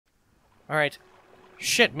Alright.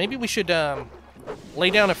 Shit, maybe we should, lay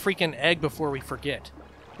down a freaking egg before we forget.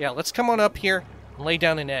 Yeah, let's come on up here and lay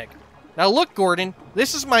down an egg. Now look, Gordon,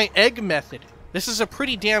 this is my egg method. This is a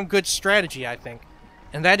pretty damn good strategy, I think.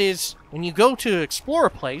 And that is, when you go to explore a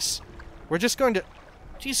place, we're just going to...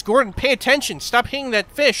 Jeez, Gordon, pay attention. Stop hitting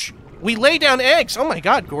that fish. We lay down eggs. Oh my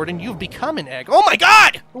god, Gordon, you've become an egg. Oh my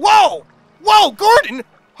god! Whoa! Whoa, Gordon!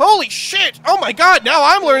 Holy shit! Oh my god, now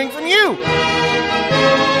I'm learning from you!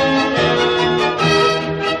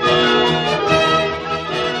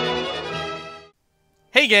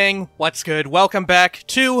 Hey gang, what's good? Welcome back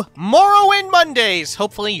to Morrowind Mondays!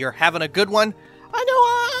 Hopefully you're having a good one. I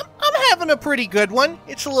know I'm having a pretty good one.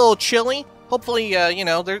 It's a little chilly. Hopefully, you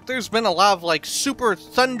know, there's been a lot of, like, super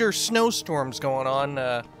thunder snowstorms going on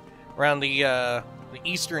around the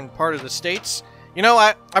eastern part of the states. You know,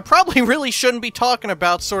 I probably really shouldn't be talking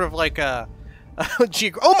about sort of like oh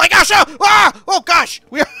my gosh! Oh gosh!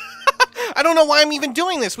 I don't know why I'm even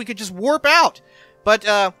doing this. We could just warp out. But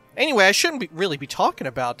anyway, I shouldn't really be talking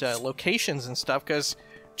about locations and stuff because,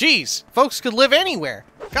 geez, folks could live anywhere.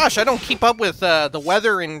 Gosh, I don't keep up with the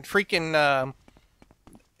weather and freaking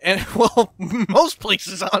and well, most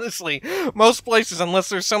places, honestly, most places, unless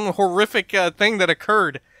there's some horrific thing that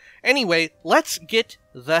occurred. Anyway, let's get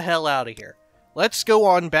the hell out of here. Let's go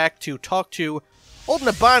on back to talk to old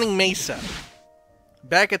Nabani Mesa.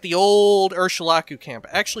 Back at the old Urshulaku camp.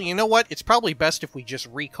 Actually, you know what? It's probably best if we just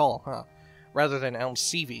recall, huh? Rather than Elm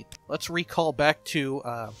CV. Let's recall back to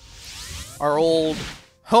our old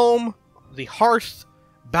home, the Hearth,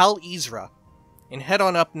 Bal Izra, and head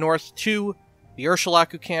on up north to the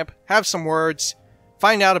Urshulaku camp, have some words,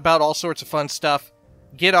 find out about all sorts of fun stuff,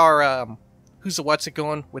 get our, who's the what's it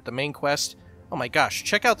going with the main quest. Oh my gosh,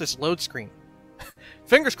 check out this load screen.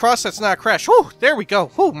 Fingers crossed that's not a crash. Whew, there we go.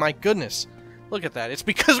 Whew, my goodness. Look at that. It's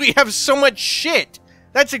because we have so much shit.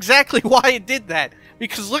 That's exactly why it did that.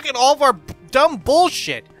 Because look at all of our dumb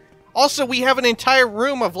bullshit. Also, we have an entire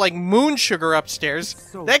room of, like, moon sugar upstairs.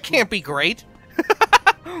 That can't be great.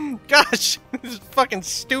 Gosh, this is fucking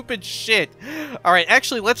stupid shit. Alright,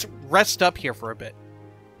 actually, let's rest up here for a bit.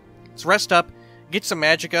 Let's rest up, get some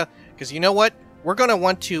magicka, because you know what? We're going to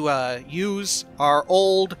want to use our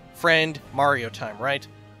old friend Mario time, right?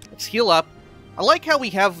 Let's heal up. I like how we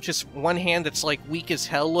have just one hand that's like weak as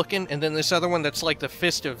hell looking, and then this other one that's like the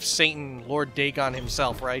fist of Satan, Lord Dagon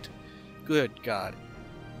himself, right? Good God.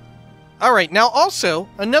 Alright, now also,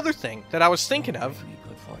 another thing that I was thinking of,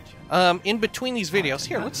 in between these videos,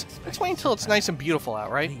 here, let's wait until it's nice and beautiful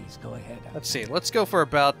out, right? Let's see, let's go for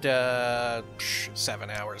about, 7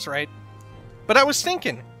 hours, right? But I was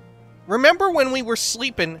thinking, remember when we were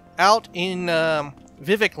sleeping out in,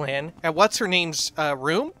 Vivekland at what's-her-name's,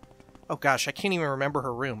 room? Oh gosh, I can't even remember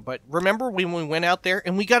her room, but remember when we went out there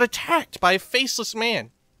and we got attacked by a faceless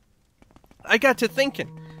man? I got to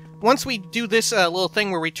thinking, once we do this little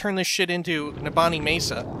thing where we turn this shit into Nabani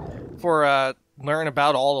Mesa for learn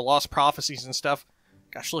about all the lost prophecies and stuff,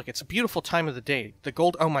 gosh, look, it's a beautiful time of the day. The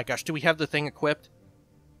gold, oh my gosh, do we have the thing equipped?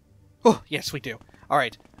 Oh, yes, we do.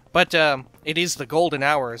 Alright, but it is the golden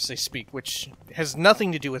hour, as they speak, which has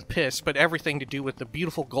nothing to do with piss, but everything to do with the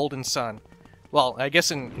beautiful golden sun. Well, I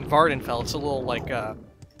guess in Vardenfell, it's a little, like,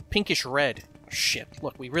 pinkish red. Shit,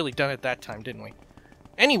 look, we really done it that time, didn't we?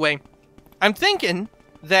 Anyway, I'm thinking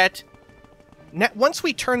that once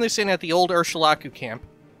we turn this in at the old Urshulaku camp,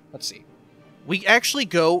 let's see, we actually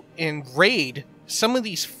go and raid some of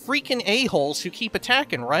these freaking a-holes who keep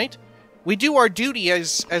attacking, right? We do our duty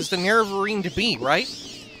as the Nerevarine to be, right?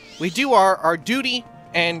 We do our duty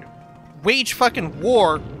and wage fucking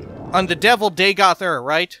war on the devil Dagoth-Ur,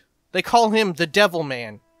 right? They call him the Devil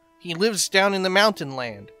Man. He lives down in the mountain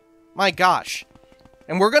land. My gosh.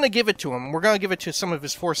 And we're going to give it to him. We're going to give it to some of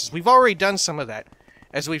his forces. We've already done some of that.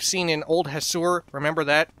 As we've seen in Old Hasur. Remember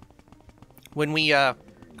that? When we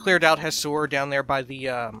cleared out Hasur down there by the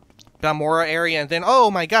Balmora area. And then, oh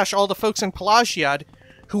my gosh, all the folks in Pelagiad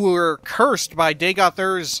who were cursed by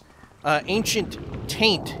Dagoth-Ur's ancient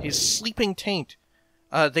taint, his sleeping taint.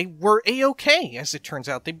 They were A-okay, as it turns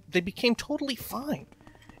out. They became totally fine.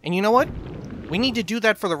 And you know what? We need to do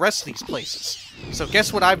that for the rest of these places. So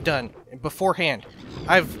guess what I've done beforehand?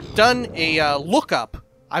 I've done a lookup.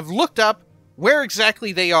 I've looked up where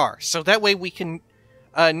exactly they are. So that way we can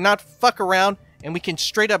not fuck around and we can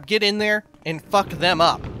straight up get in there and fuck them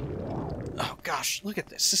up. Oh gosh, look at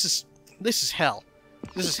this. This is hell.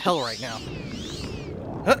 This is hell right now.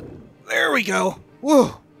 There we go.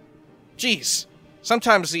 Woo. Jeez.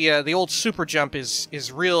 Sometimes the old super jump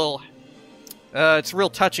is real. It's real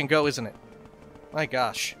touch and go, isn't it? My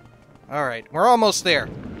gosh. Alright, we're almost there.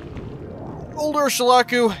 Old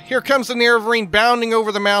Urshulaku, here comes the Nerevarine bounding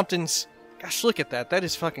over the mountains. Gosh, look at that. That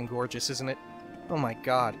is fucking gorgeous, isn't it? Oh my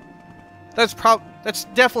god. That's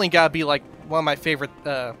definitely gotta be like one of my favorite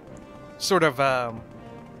sort of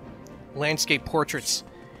landscape portraits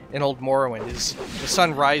in old Morrowind, is the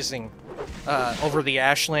sun rising over the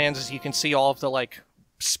ashlands, as you can see all of the like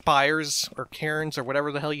spires or cairns or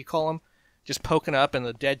whatever the hell you call them just poking up in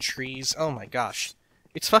the dead trees. Oh my gosh.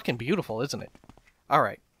 It's fucking beautiful, isn't it?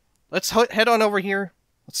 Alright. Let's head on over here.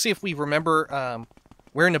 Let's see if we remember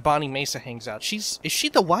where Nabani Mesa hangs out. Is she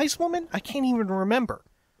the wise woman? I can't even remember.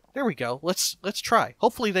 There we go. Let's try.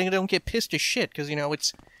 Hopefully they don't get pissed as shit, because, you know,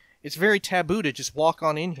 it's very taboo to just walk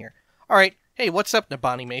on in here. Alright. Hey, what's up,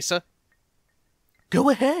 Nabani Mesa? Go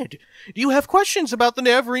ahead. Do you have questions about the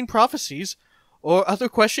Neverine prophecies? Or other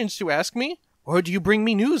questions to ask me? Or do you bring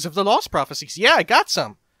me news of the lost prophecies? Yeah, I got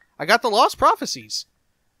some. I got the lost prophecies.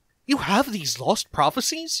 You have these lost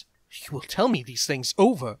prophecies? You will tell me these things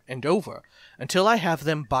over and over, until I have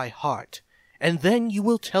them by heart. And then you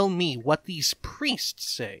will tell me what these priests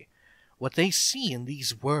say, what they see in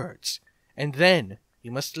these words. And then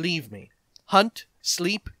you must leave me. Hunt,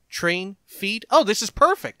 sleep, train, feed. Oh, this is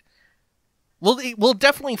perfect. We'll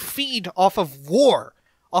definitely feed off of war,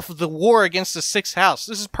 off of the war against the Sixth House.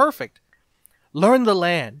 This is perfect. Learn the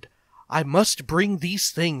land. I must bring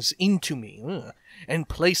these things into me, and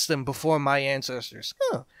place them before my ancestors,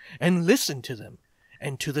 and listen to them,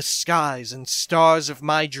 and to the skies and stars of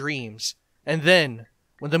my dreams. And then,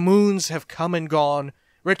 when the moons have come and gone,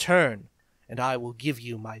 return, and I will give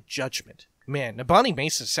you my judgment. Man, Nabani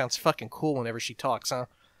Mesa sounds fucking cool whenever she talks, huh?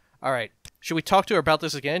 Alright, should we talk to her about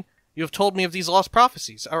this again? You have told me of these lost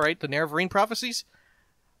prophecies. Alright, the Neverine prophecies?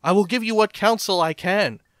 I will give you what counsel I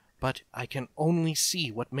can, but I can only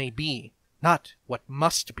see what may be, not what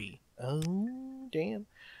must be. Oh, damn.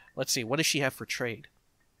 Let's see, what does she have for trade?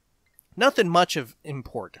 Nothing much of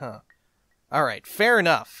import, huh? Alright, fair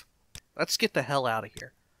enough. Let's get the hell out of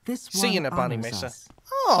here. See you, Nabani Mesa. Us.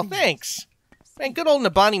 Oh, thanks. Man, good old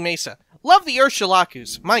Nabani Mesa. Love the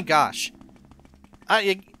Urshulakus. My gosh.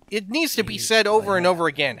 It needs to be said over and over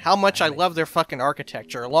again how much I love their fucking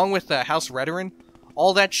architecture, along with the House Redoran.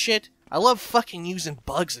 All that shit. I love fucking using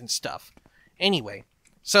bugs and stuff. Anyway,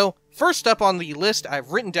 so first up on the list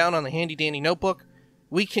I've written down on the handy dandy notebook,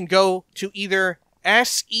 we can go to either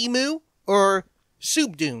Ask Emu or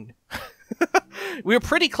Subdune. We're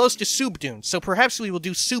pretty close to Subdune, so perhaps we will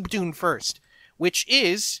do Subdune first, which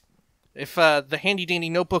is, if the handy dandy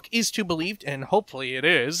notebook is to be believed, and hopefully it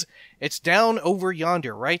is, it's down over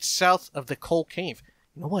yonder, right south of the Coal Cave.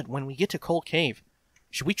 You know what, when we get to Coal Cave,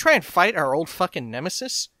 should we try and fight our old fucking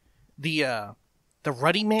nemesis? The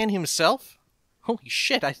Ruddy Man himself? Holy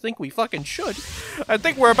shit, I think we fucking should. I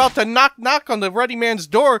think we're about to knock on the Ruddy Man's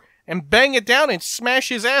door and bang it down and smash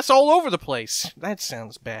his ass all over the place. That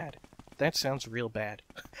sounds bad. That sounds real bad.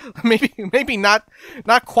 maybe not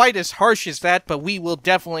quite as harsh as that, but we will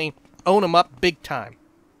definitely own him up big time.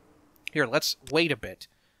 Here, let's wait a bit.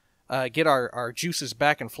 Get our juices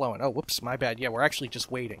back and flowing. Oh, whoops, my bad. Yeah, we're actually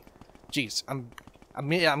just waiting. Jeez,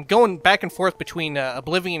 I'm going back and forth between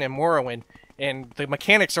Oblivion and Morrowind, and the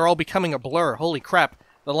mechanics are all becoming a blur. Holy crap.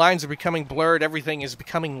 The lines are becoming blurred, everything is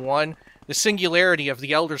becoming one. The singularity of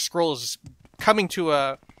the Elder Scrolls is coming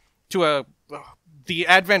to the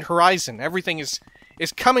Advent Horizon. Everything is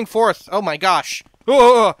coming forth. Oh my gosh.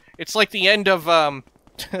 Oh, it's like the end of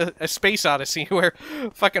A Space Odyssey, where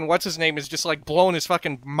fucking what's-his-name is just like blowing his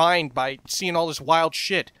fucking mind by seeing all this wild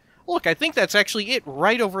shit. Look, I think that's actually it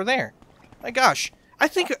right over there. My gosh. I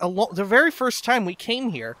think the very first time we came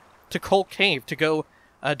here to Coal Cave to go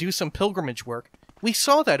do some pilgrimage work, we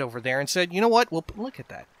saw that over there and said, you know what, look at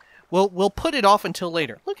that. We'll put it off until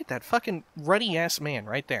later. Look at that fucking ruddy-ass man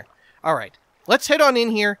right there. Alright, let's head on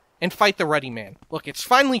in here and fight the Ruddy Man. Look, it's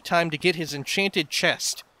finally time to get his enchanted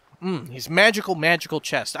chest. His magical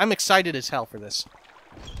chest. I'm excited as hell for this.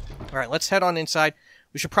 Alright, let's head on inside.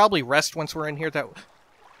 We should probably rest once we're in here.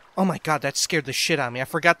 Oh my god, that scared the shit out of me. I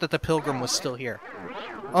forgot that the pilgrim was still here.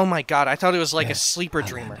 Oh my god, I thought it was like a sleeper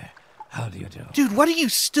dreamer. How do you do? Dude, what are you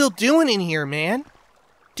still doing in here, man?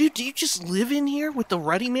 Dude, do you just live in here with the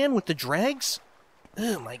Ruddy Man with the dregs?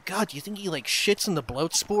 Oh my god, do you think he like shits in the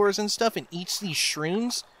bloat spores and stuff and eats these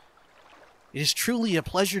shrooms? It is truly a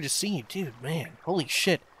pleasure to see you, dude, man. Holy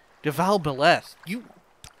shit. Deval Beleth,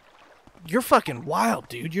 you're fucking wild,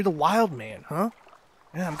 dude. You're the wild man, huh?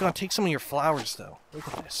 Yeah, I'm gonna take some of your flowers, though. Look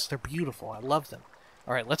at this. They're beautiful. I love them.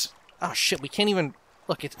 Alright, let's... Oh, shit, we can't even...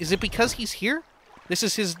 Look, is it because he's here? This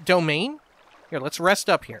is his domain? Here, let's rest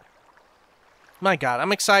up here. My god,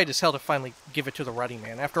 I'm excited as hell to finally give it to the Ruddy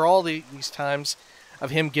Man. After all these times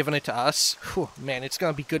of him giving it to us, whew, man, it's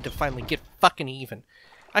gonna be good to finally get fucking even.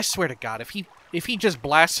 I swear to god, if he If he just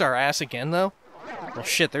blasts our ass again, though, well,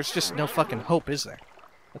 shit, there's just no fucking hope, is there?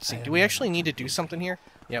 Let's see, do we actually need to do something here?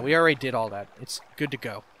 Yeah, we already did all that. It's good to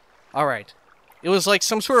go. Alright. It was like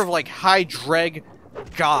some sort of, like, high dreg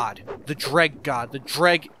god. The dreg god. The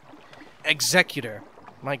dreg executor.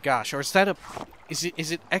 My gosh. Or is that a... Is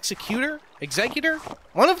it executor? Executor?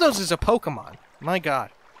 One of those is a Pokemon. My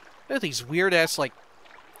god. Look at these weird-ass, like,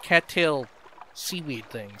 cattail seaweed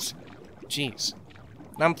things. Jeez.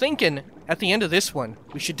 Now I'm thinking, at the end of this one,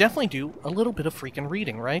 we should definitely do a little bit of freaking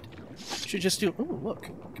reading, right? Should just do... Ooh, look.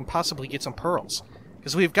 We can possibly get some pearls.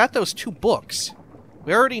 Because we've got those 2 books.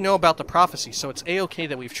 We already know about the prophecy, so it's a-okay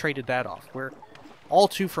that we've traded that off. We're all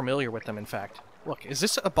too familiar with them, in fact. Look, is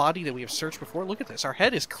this a body that we have searched before? Look at this. Our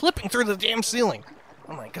head is clipping through the damn ceiling.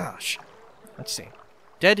 Oh my gosh. Let's see.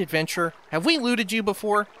 Dead adventurer. Have we looted you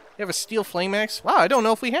before? You have a steel flame axe? Wow, I don't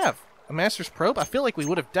know if we have. A master's probe? I feel like we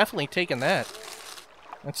would have definitely taken that.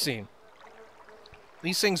 Let's see.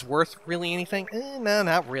 These things worth really anything? No,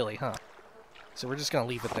 not really, huh? So we're just gonna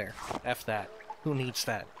leave it there. F that. Who needs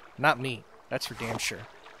that? Not me. That's for damn sure.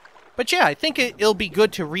 But yeah, I think it'll be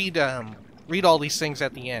good to read all these things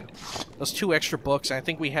at the end. Those 2 extra books. I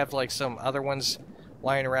think we have like some other ones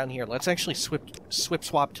lying around here. Let's actually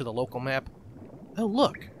swap to the local map. Oh,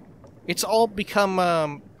 look. It's all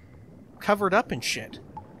become covered up and shit.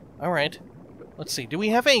 Alright. Let's see. Do we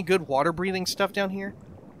have any good water-breathing stuff down here?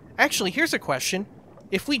 Actually, here's a question.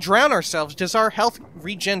 If we drown ourselves, does our health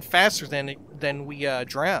regen faster than we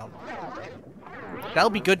drown? That'll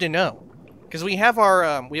be good to know. Because we have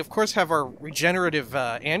our, we of course have our regenerative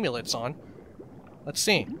amulets on. Let's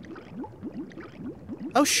see.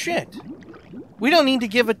 Oh shit. We don't need to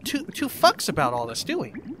give a two fucks about all this, do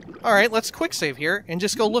we? Alright, let's quick save here and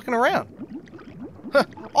just go looking around. Huh,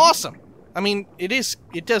 awesome. I mean,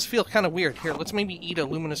 it does feel kind of weird. Here, let's maybe eat a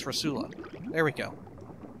luminous rasula. There we go.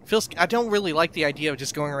 I don't really like the idea of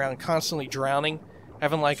just going around and constantly drowning,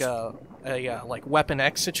 having like a like Weapon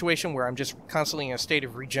X situation where I'm just constantly in a state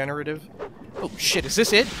of regenerative. Oh shit, is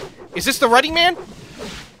this it? Is this the Ruddy Man?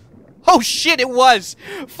 Oh shit, it was!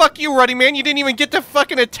 Fuck you, Ruddy Man, you didn't even get to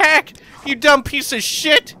fucking attack! You dumb piece of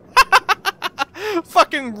shit!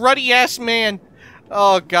 Fucking ruddy ass man!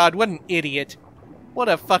 Oh god, what an idiot. What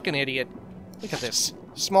a fucking idiot. Look at this.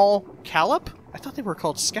 Small callop? I thought they were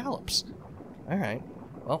called scallops. Alright.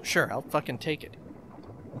 Well, sure, I'll fucking take it.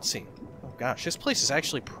 Let's see. Oh gosh, this place is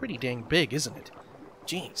actually pretty dang big, isn't it?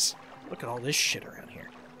 Jeez. Look at all this shit around here.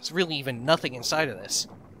 There's really even nothing inside of this.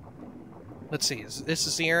 Let's see, this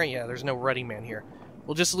is the area? Yeah, there's no Ruddy Man here.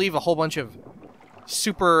 We'll just leave a whole bunch of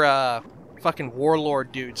super, fucking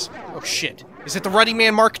warlord dudes. Oh shit. Is it the Ruddy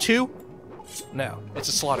Man Mark II? No, it's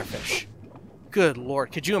a slaughterfish. Good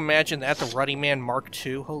lord, could you imagine that, the Ruddy Man Mark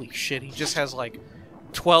II? Holy shit, he just has like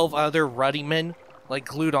 12 other Ruddy Men, like,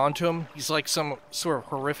 glued onto him. He's like some sort of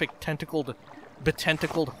horrific tentacled,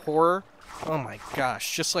 betentacled horror. Oh my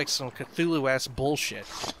gosh, just like some Cthulhu-ass bullshit.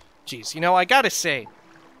 Jeez, you know, I gotta say,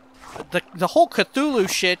 the whole Cthulhu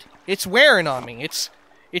shit, it's wearing on me.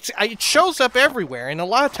 It shows up everywhere, and a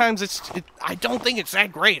lot of times I don't think it's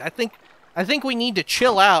that great. I think we need to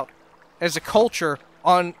chill out as a culture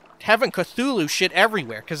on having Cthulhu shit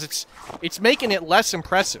everywhere, because it's making it less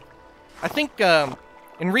impressive. I think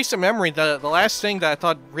in recent memory, the last thing that I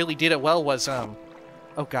thought really did it well was oh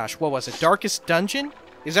gosh, what was it? Darkest Dungeon?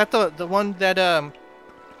 Is that the one that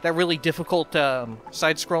that really difficult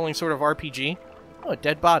side-scrolling sort of RPG? Oh, a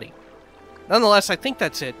dead body. Nonetheless, I think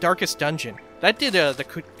that's it. Darkest Dungeon. That did the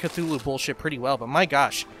Cthulhu bullshit pretty well, but my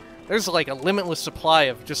gosh, there's like a limitless supply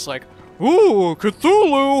of just like, ooh,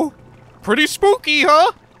 Cthulhu! Pretty spooky,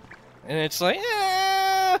 huh? And it's like,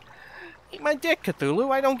 eat my dick,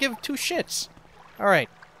 Cthulhu. I don't give 2 shits. Alright.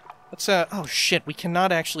 Let's, oh shit, we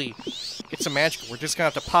cannot actually get some magical. We're just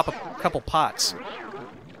gonna have to pop a couple pots.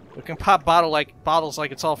 We can pop bottles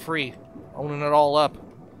like it's all free. Owning it all up.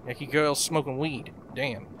 Like you girls smoking weed.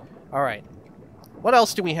 Damn. Alright. What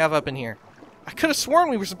else do we have up in here? I could have sworn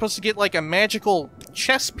we were supposed to get like a magical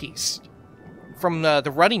chess piece from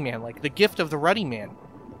the Ruddy Man, like the gift of the Ruddy Man.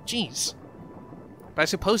 Jeez. But I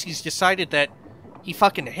suppose he's decided that he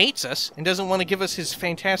fucking hates us and doesn't want to give us his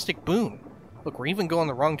fantastic boon. Look, we're even going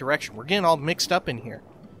the wrong direction. We're getting all mixed up in here.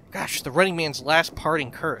 Gosh, the Ruddy Man's last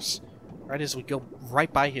parting curse. Right as we go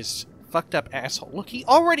right by his fucked up asshole. Look, he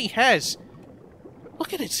already has...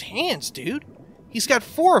 Look at his hands, dude. He's got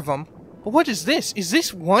 4 of them. But what is this? Is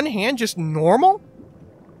this one hand just normal?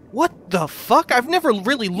 What the fuck? I've never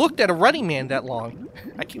really looked at a Ruddy Man that long.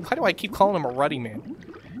 Why do I keep calling him a Ruddy Man?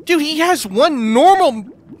 Dude, he has one normal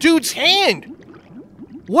dude's hand!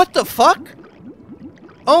 What the fuck?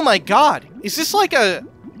 Oh my god. Is this like a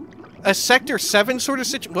Sector 7 sort of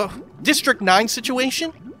situation? Well, District 9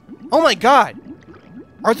 situation? Oh my god!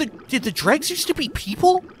 Did the dregs used to be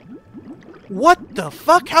people? What the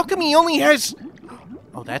fuck? How come he only has...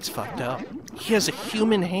 Oh, that's fucked up. He has a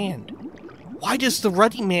human hand. Why does the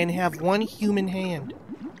Ruddy Man have one human hand?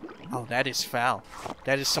 Oh, that is foul.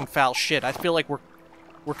 That is some foul shit. I feel like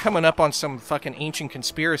we're coming up on some fucking ancient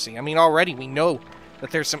conspiracy. I mean, already we know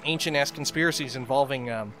that there's some ancient-ass conspiracies involving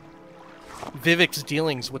Vivek's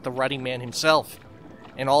dealings with the Ruddy Man himself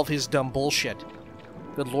and all of his dumb bullshit.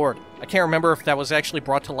 Good lord. I can't remember if that was actually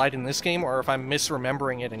brought to light in this game or if I'm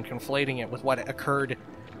misremembering it and conflating it with what occurred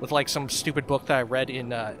with, like, some stupid book that I read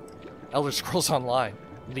in Elder Scrolls Online,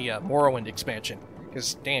 the Morrowind expansion.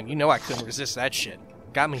 Because, damn, you know I couldn't resist that shit.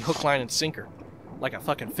 Got me hook, line, and sinker. Like a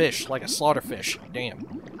fucking fish. Like a slaughterfish. Damn.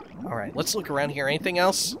 Alright, let's look around here. Anything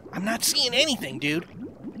else? I'm not seeing anything, dude.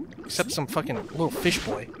 Except some fucking little fish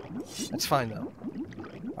boy. That's fine, though.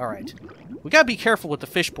 Alright. We gotta be careful with the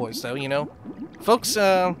fish boys, though, you know? Folks,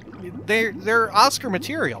 they're Oscar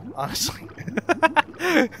material, honestly.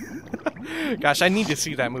 Gosh, I need to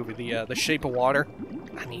see that movie, the Shape of Water.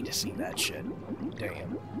 I need to see that shit.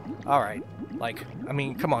 Damn. Alright. Like, I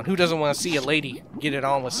mean, come on, who doesn't want to see a lady get it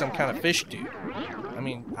on with some kind of fish dude? I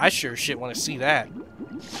mean, I sure shit want to see that.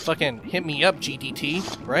 Fucking hit me up,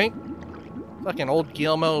 GDT, right? Fucking old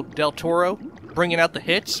Guillermo del Toro, bringing out the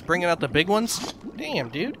hits, bringing out the big ones. Damn,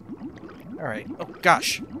 dude. Alright. Oh,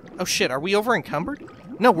 gosh. Oh, shit, are we over encumbered?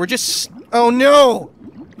 No, we're just... Oh, no!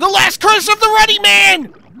 The last curse of the Ruddy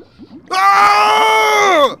Man!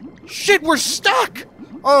 Oh! Shit, we're stuck!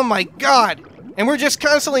 Oh, my God. And we're just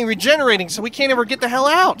constantly regenerating, so we can't ever get the hell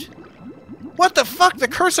out. What the fuck? The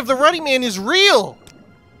curse of the Ruddy Man is real!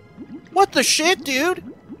 What the shit, dude?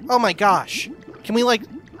 Oh, my gosh. Can we, like...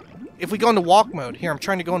 If we go into walk mode... Here, I'm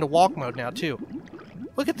trying to go into walk mode now, too.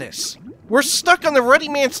 Look at this. We're stuck on the Ruddy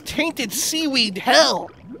Man's tainted seaweed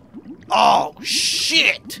hell! Oh,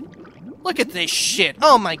 shit! Look at this shit.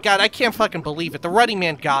 Oh my god, I can't fucking believe it. The Ruddy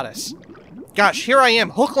Man got us. Gosh, here I am,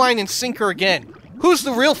 hook, line, and sinker again. Who's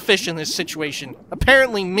the real fish in this situation?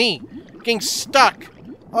 Apparently me. Getting stuck.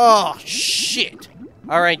 Oh, shit.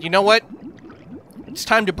 Alright, you know what? It's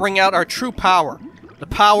time to bring out our true power. The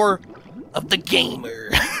power of the gamer.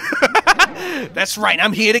 That's right,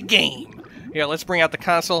 I'm here to game. Here, let's bring out the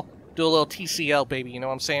console. Do a little TCL, baby, you know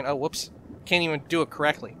what I'm saying? Oh, whoops. Can't even do it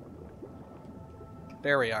correctly.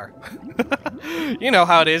 There we are. You know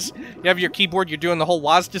how it is. You have your keyboard, you're doing the whole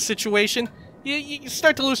WASD situation. You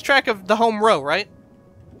start to lose track of the home row, right?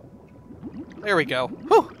 There we go.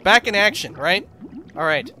 Whew, back in action, right?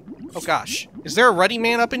 Alright. Oh gosh. Is there a Ruddy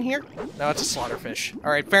Man up in here? No, it's a slaughterfish.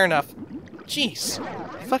 Alright, fair enough. Jeez.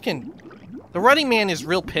 Fucking... The Ruddy Man is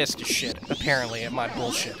real pissed as shit, apparently, at my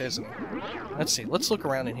bullshit, isn't he? Let's see, let's look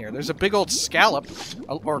around in here. There's a big old scallop.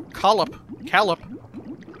 Or collop. Callop.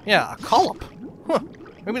 Yeah, a collop. Huh.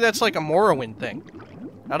 Maybe that's like a Morrowind thing.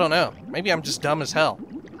 I don't know. Maybe I'm just dumb as hell.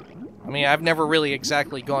 I mean, I've never really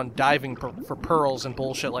exactly gone diving for pearls and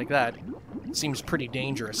bullshit like that. It seems pretty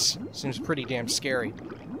dangerous. Seems pretty damn scary.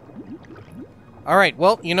 Alright,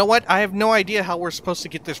 well, you know what? I have no idea how we're supposed to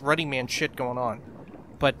get this Ruddy Man shit going on.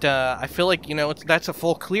 But, I feel like, you know, that's a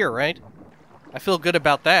full clear, right? I feel good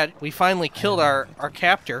about that. We finally killed our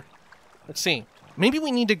captor. Let's see. Maybe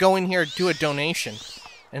we need to go in here and do a donation.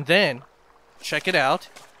 And then... Check it out.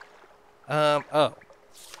 Oh.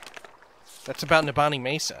 That's about Nabani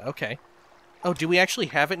Mesa. Okay. Oh, do we actually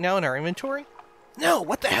have it now in our inventory? No,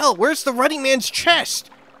 what the hell? Where's the Ruddy Man's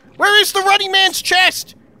chest? Where is the Ruddy Man's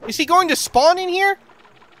chest? Is he going to spawn in here?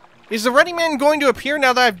 Is the Ruddy Man going to appear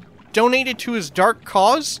now that I've donated to his dark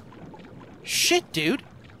cause? Shit, dude.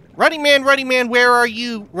 Ruddy Man, where are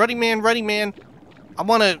you? Ruddy Man. I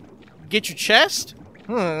want to get your chest?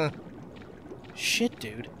 Shit,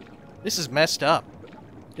 dude. This is messed up.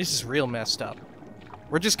 This is real messed up.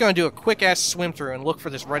 We're just gonna do a quick-ass swim through and look for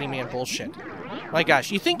this Ruddy Man bullshit. My gosh,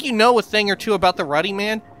 you think you know a thing or two about the Ruddy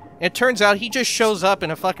Man? It turns out he just shows up in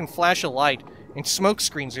a fucking flash of light and smoke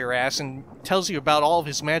screens your ass and tells you about all of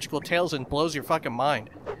his magical tales and blows your fucking mind.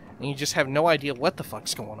 And you just have no idea what the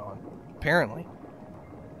fuck's going on. Apparently.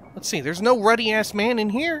 Let's see, there's no Ruddy-ass man in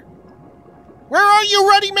here. Where are you,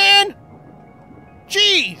 Ruddy Man?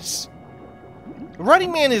 Jeez! The Ruddy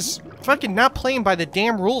Man is fucking not playing by the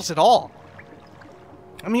damn rules at all.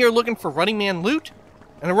 I'm here looking for Ruddy Man loot,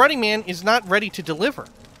 and the Ruddy Man is not ready to deliver.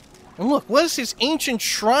 And look, what is this ancient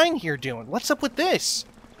shrine here doing? What's up with this?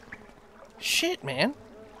 Shit, man.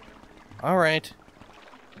 Alright.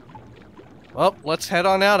 Well, let's head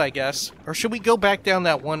on out, I guess. Or should we go back down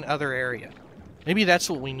that one other area? Maybe that's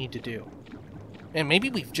what we need to do. And maybe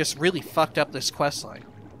we've just really fucked up this questline.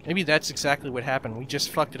 Maybe that's exactly what happened. We just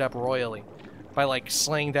fucked it up royally. by, like,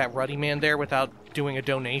 slaying that ruddy man there without doing a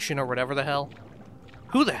donation or whatever the hell?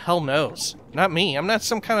 Who the hell knows? Not me. I'm not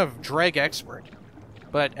some kind of drag expert.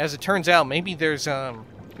 But as it turns out, maybe there's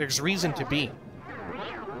reason to be.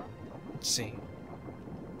 Let's see.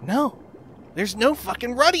 No. There's no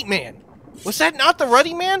fucking ruddy man. Was that not the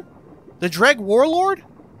ruddy man? The drag warlord?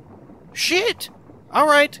 Shit.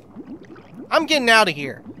 Alright. I'm getting out of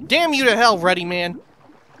here. Damn you to hell, ruddy man.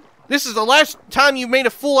 This is the last time you've made a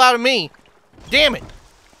fool out of me. Damn it.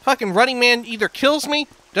 Fucking ruddy man either kills me,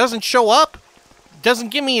 doesn't show up, doesn't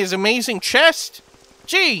give me his amazing chest.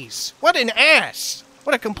 Jeez, what an ass.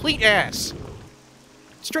 What a complete ass.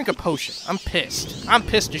 Let's drink a potion. I'm pissed. I'm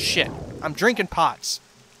pissed as shit. I'm drinking pots.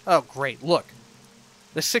 Oh, great. Look.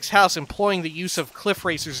 The 6th house employing the use of cliff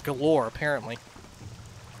racers galore, apparently.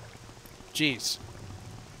 Jeez.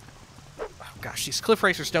 Oh, gosh, these cliff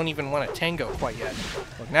racers don't even want to tango quite yet.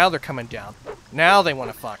 Look, now they're coming down. Now they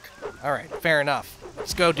want to fuck. Alright, fair enough.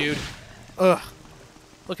 Let's go, dude. Ugh.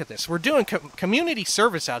 Look at this. We're doing community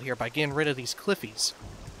service out here by getting rid of these cliffies.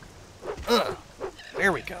 Ugh.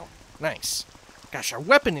 There we go. Nice. Gosh, our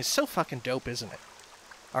weapon is so fucking dope, isn't it?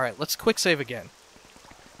 Alright, let's quick save again.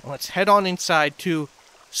 Let's head on inside to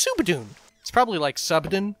Subdune. It's probably like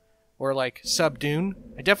Subdune, or like Subdune.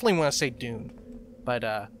 I definitely want to say Dune, but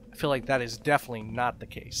I feel like that is definitely not the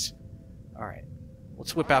case. Alright,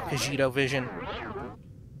 let's whip out Cogito Vision.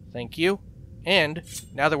 Thank you. And,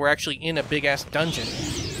 now that we're actually in a big-ass dungeon,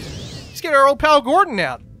 let's get our old pal Gordon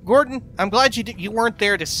out. Gordon, I'm glad you weren't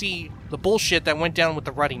there to see the bullshit that went down with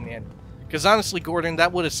the ruddy man. Because honestly, Gordon,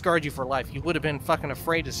 that would have scarred you for life. You would have been fucking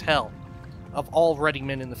afraid as hell of all ruddy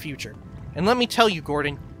men in the future. And let me tell you,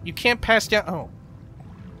 Gordon, you can't pass down... Oh.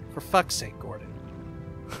 For fuck's sake, Gordon.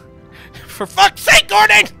 For fuck's sake,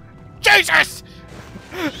 Gordon! Jesus!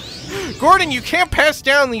 Gordon, you can't pass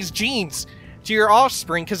down these genes to your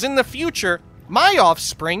offspring, because in the future, my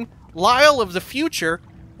offspring, Lyle of the future,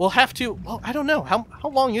 will have to... Well, I don't know. How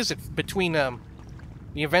long is it between the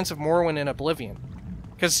events of Morrowind and Oblivion?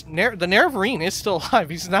 Because the Nerevarine is still alive.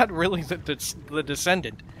 He's not really the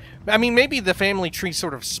descendant. I mean, maybe the family tree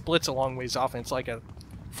sort of splits a long ways off, and it's like a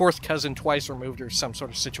 4th cousin twice removed or some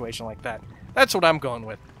sort of situation like that. That's what I'm going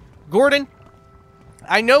with. Gordon,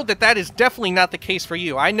 I know that is definitely not the case for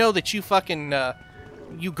you. I know that you fucking...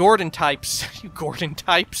 you Gordon types, you Gordon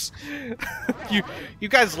types, you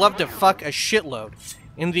guys love to fuck a shitload.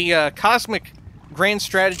 In the cosmic grand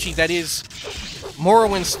strategy that is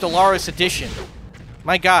Morrowind Stellaris Edition,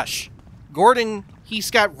 my gosh, Gordon,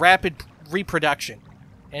 he's got rapid reproduction.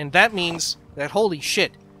 And that means that, holy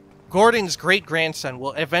shit, Gordon's great-grandson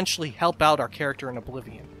will eventually help out our character in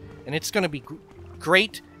Oblivion. And it's gonna be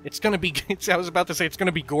great, it's gonna be, I was about to say it's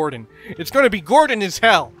gonna be Gordon. It's gonna be Gordon as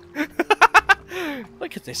hell!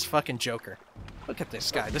 Look at this fucking Joker. Look at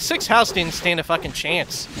this guy. The 6th house didn't stand a fucking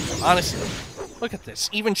chance. Honestly. Look at this.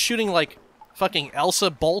 Even shooting, like, fucking Elsa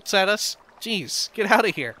bolts at us. Jeez. Get out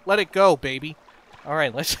of here. Let it go, baby.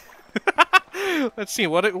 Alright, let's... let's see.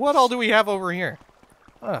 What all do we have over here?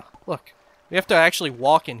 Oh, look. We have to actually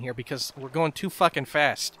walk in here because we're going too fucking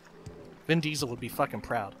fast. Vin Diesel would be fucking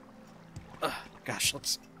proud. Ugh, gosh,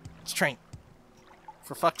 let's train.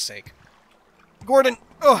 For fuck's sake. Gordon!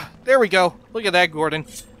 Oh, there we go. Look at that, Gordon.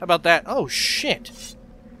 How about that? Oh, shit.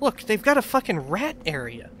 Look, they've got a fucking rat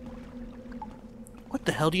area. What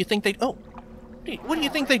the hell do you think they... Oh. What do you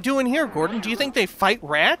think they do in here, Gordon? Do you think they fight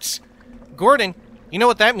rats? Gordon, you know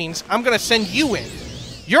what that means. I'm gonna send you in.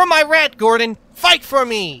 You're my rat, Gordon. Fight for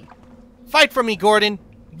me. Fight for me, Gordon.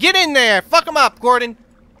 Get in there. Fuck them up, Gordon.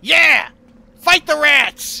 Yeah! Fight the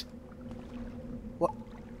rats! What?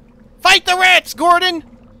 Fight the rats, Gordon!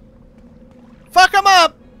 Fuck them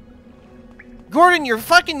up! Gordon, you're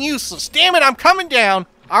fucking useless. Damn it, I'm coming down.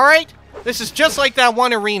 Alright? This is just like that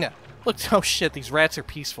one arena. Look, oh shit, these rats are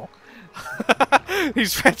peaceful.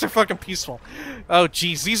 These rats are fucking peaceful. Oh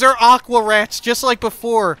jeez, these are aqua rats just like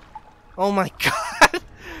before. Oh my god.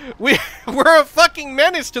 We're a fucking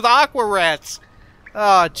menace to the aqua rats.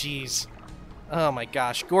 Oh jeez. Oh my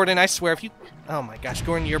gosh. Gordon, I swear if you... Oh my gosh,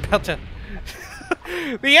 Gordon, you're about to...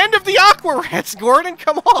 The end of the aqua rats, Gordon!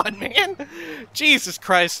 Come on, man! Jesus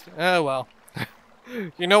Christ. Oh, well.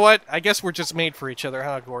 You know what? I guess we're just made for each other,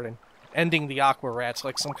 huh, Gordon? Ending the aqua rats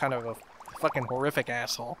like some kind of a fucking horrific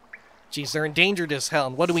asshole. Jeez, they're endangered as hell,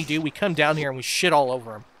 and what do? We come down here and we shit all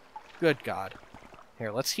over them. Good God.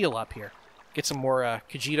 Here, let's heal up here. Get some more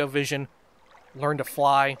Cogito Vision. Learn to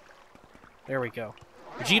fly. There we go.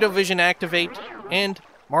 Cogito Vision activate, and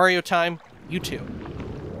Mario time, you too.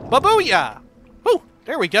 Babooyah! Whew,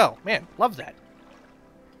 there we go. Man, love that.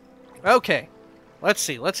 Okay, let's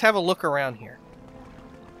see. Let's have a look around here.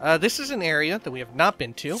 This is an area that we have not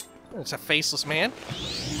been to. It's a faceless man.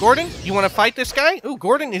 Gordon, you want to fight this guy? Ooh,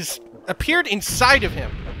 Gordon is appeared inside of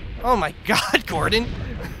him. Oh my god, Gordon.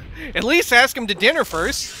 At least ask him to dinner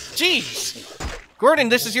first. Jeez. Gordon,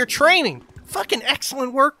 this is your training. Fucking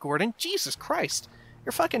excellent work, Gordon. Jesus Christ.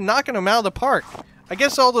 You're fucking knocking him out of the park. I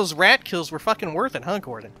guess all those rat kills were fucking worth it, huh,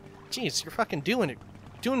 Gordon? Jeez, you're fucking doing it.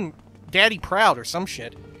 Doing daddy proud or some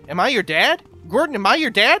shit. Am I your dad? Gordon, am I your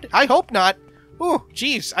dad? I hope not. Ooh,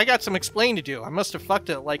 jeez, I got some explaining to do. I must have fucked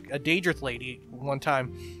like a Daedrith lady one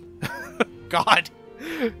time. God.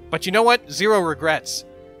 But you know what? Zero regrets.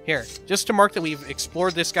 Here, just to mark that we've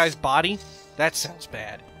explored this guy's body. That sounds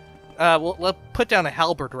bad. We'll put down a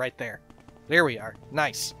halberd right there. There we are.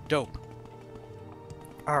 Nice. Dope.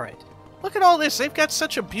 Alright. Look at all this. They've got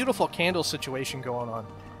such a beautiful candle situation going on.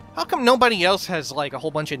 How come nobody else has, like, a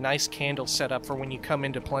whole bunch of nice candles set up for when you come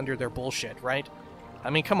in to plunder their bullshit, right? I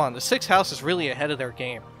mean, come on. The Sixth House is really ahead of their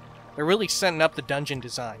game. They're really setting up the dungeon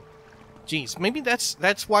design. Jeez, maybe that's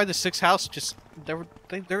why the Sixth House just... They're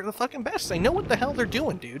the fucking best. They know what the hell they're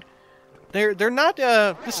doing, dude. They're not,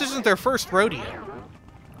 this isn't their first rodeo.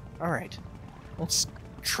 Alright. Let's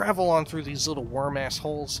travel on through these little worm-ass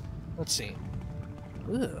holes. Let's see.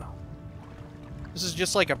 Ugh. This is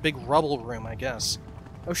just like a big rubble room, I guess.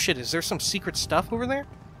 Oh shit, is there some secret stuff over there?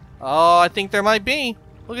 Oh, I think there might be.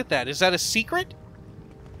 Look at that. Is that a secret?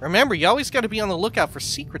 Remember, you always got to be on the lookout for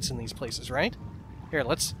secrets in these places, right? Here,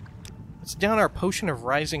 let's down our potion of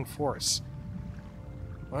rising force.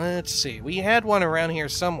 Let's see. We had one around here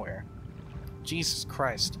somewhere. Jesus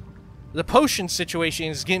Christ. The potion situation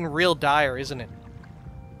is getting real dire, isn't it?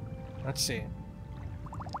 Let's see.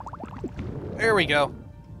 There we go.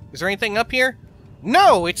 Is there anything up here?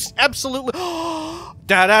 No, it's absolutely...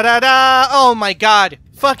 Da-da-da-da! Oh my god!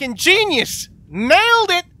 Fucking genius!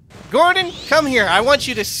 Nailed it! Gordon, come here. I want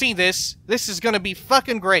you to see this. This is gonna be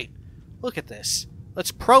fucking great. Look at this.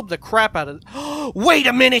 Let's probe the crap out of... Wait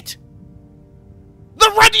a minute!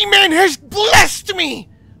 The Ruddy Man has blessed me!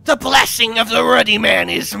 The blessing of the Ruddy Man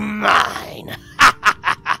is mine!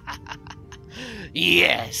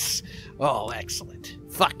 Yes! Oh, excellent.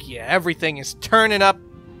 Fuck yeah, everything is turning up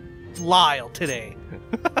Lyle today.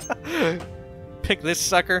 Pick this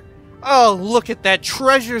sucker. Oh, look at that.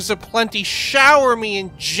 Treasures aplenty. Shower me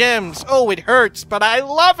in gems. Oh, it hurts, but I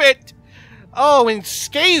love it. Oh, and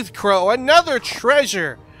Scathed Crow, another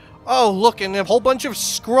treasure. Oh, look, and a whole bunch of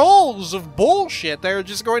scrolls of bullshit. They're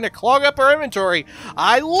just going to clog up our inventory.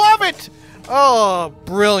 I love it. Oh,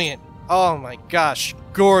 brilliant. Oh, my gosh.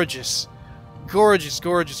 Gorgeous. Gorgeous,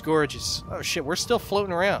 gorgeous, gorgeous. Oh, shit, we're still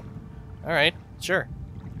floating around. All right, sure.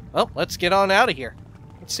 Well, let's get on out of here.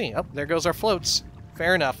 Let's see. Oh, there goes our floats.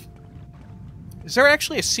 Fair enough. Is there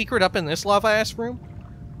actually a secret up in this lava-ass room?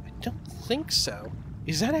 I don't think so.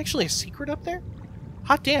 Is that actually a secret up there?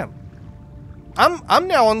 Hot damn. I'm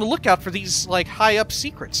now on the lookout for these, like, high-up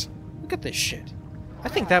secrets. Look at this shit. I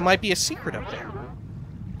think that might be a secret up there.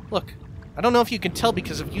 Look. I don't know if you can tell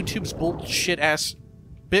because of YouTube's bullshit-ass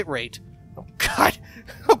bitrate. Oh, God.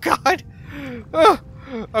 Oh, God. Oh.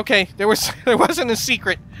 Okay, there wasn't a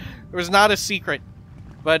secret. There was not a secret.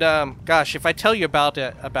 But, gosh, if I tell you about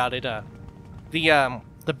it, the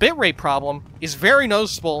bitrate problem is very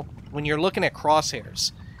noticeable when you're looking at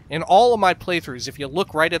crosshairs. In all of my playthroughs, if you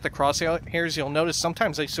look right at the crosshairs, you'll notice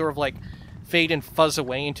sometimes they sort of, like, fade and fuzz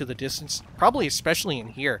away into the distance. Probably especially in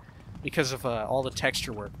here, because of all the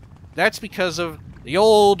texture work. That's because of the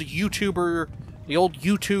old YouTube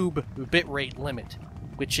bitrate limit,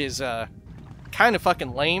 which is, kind of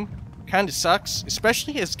fucking lame. Kind of sucks,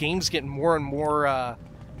 especially as games get more and more,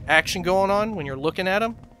 action going on when you're looking at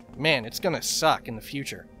them. Man, it's gonna suck in the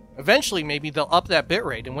future. Eventually, maybe they'll up that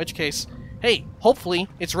bitrate, in which case, hey, hopefully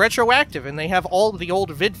it's retroactive and they have all of the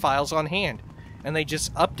old vid files on hand. And they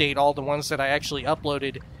just update all the ones that I actually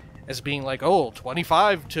uploaded as being like, oh,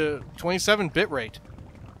 25 to 27 bitrate.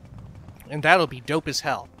 And that'll be dope as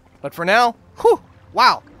hell. But for now, whew,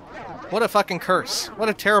 wow. What a fucking curse. What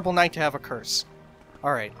a terrible night to have a curse.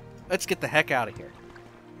 Alright, let's get the heck out of here.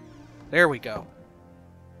 There we go.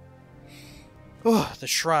 Oh, the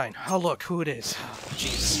shrine. Oh, look who it is.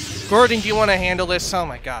 Jeez. Gordon, do you want to handle this? Oh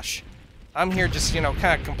my gosh. I'm here just, you know,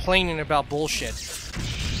 kind of complaining about bullshit.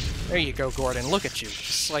 There you go, Gordon. Look at you.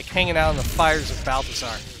 Just like hanging out in the fires of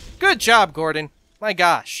Balthazar. Good job, Gordon. My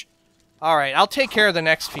gosh. Alright, I'll take care of the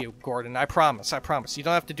next few, Gordon. I promise. I promise. You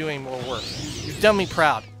don't have to do any more work. You've done me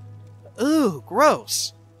proud. Ooh,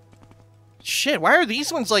 gross. Shit, why are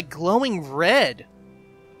these ones like glowing red?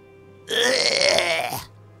 Ugh.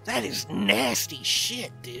 That is nasty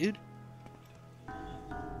shit, dude.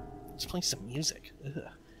 Let's play some music. Ugh.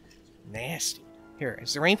 Nasty. Here,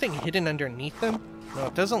 is there anything hidden underneath them? No,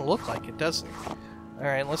 it doesn't look like it, does it?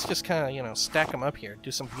 Alright, let's just kind of, you know, stack them up here. Do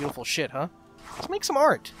some beautiful shit, huh? Let's make some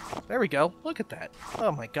art. There we go. Look at that.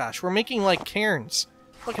 Oh my gosh, we're making like cairns.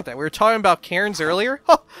 Look at that. We were talking about cairns earlier.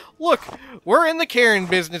 Oh, look, we're in the cairn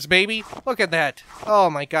business, baby. Look at that. Oh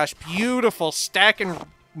my gosh, beautiful stacking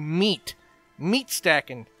meat. Meat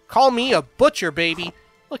stacking. Call me a butcher, baby.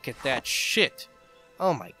 Look at that shit.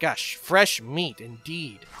 Oh my gosh, fresh meat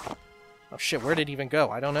indeed. Oh shit, where did it even go?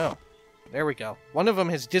 I don't know. There we go. One of them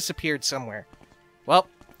has disappeared somewhere. Well,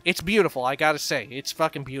 it's beautiful, I gotta say. It's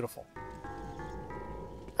fucking beautiful.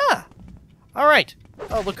 Ah! Alright.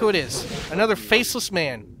 Oh, look who it is. Another faceless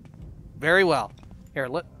man. Very well. Here,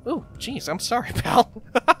 ooh, jeez, I'm sorry, pal.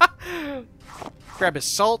 Grab his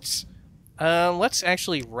salts. Let's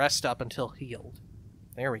actually rest up until healed.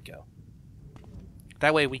 There we go.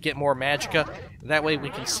 That way we get more magicka. That way we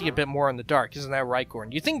can see a bit more in the dark. Isn't that right,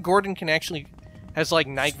 Gordon? Do you think Gordon can actually... has, like,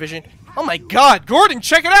 night vision? Oh my god, Gordon,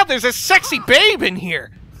 check it out! There's a sexy babe in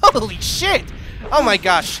here! Holy shit! Oh my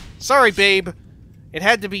gosh. Sorry, babe. It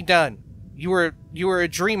had to be done. You were a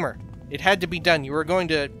dreamer. It had to be done. You were going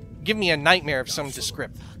to give me a nightmare of some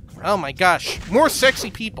description. Oh my gosh. More sexy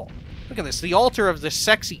people. Look at this. The altar of the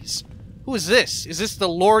sexies. Who is this? Is this the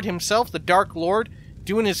Lord himself? The Dark Lord?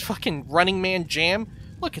 Doing his fucking Running Man jam?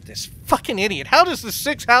 Look at this fucking idiot. How does the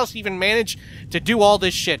Sixth House even manage to do all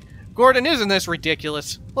this shit? Gordon, isn't this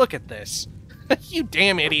ridiculous? Look at this. You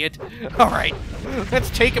damn idiot. Alright. Let's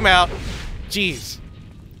take him out. Jeez.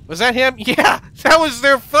 Was that him? Yeah, that was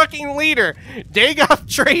their fucking leader, Dagoth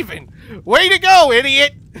Draven. Way to go,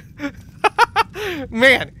 idiot!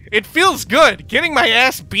 Man, it feels good getting my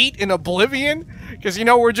ass beat in Oblivion, because, you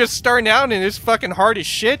know, we're just starting out and it's fucking hard as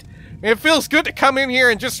shit. And it feels good to come in here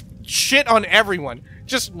and just shit on everyone.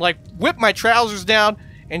 Just, like, whip my trousers down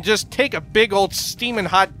and just take a big old steaming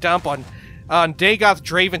hot dump on Dagoth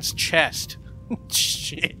Draven's chest.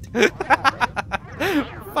 Shit.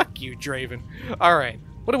 Fuck you, Draven. Alright.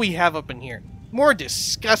 What do we have up in here? More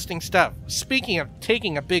disgusting stuff. Speaking of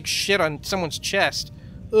taking a big shit on someone's chest.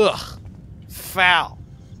 Ugh. Foul.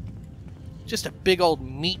 Just a big old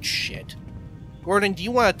meat shit. Gordon, do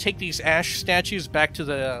you want to take these ash statues back to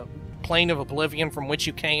the plane of oblivion from which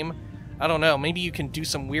you came? I don't know. Maybe you can do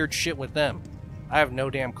some weird shit with them. I have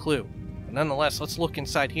no damn clue. But nonetheless, let's look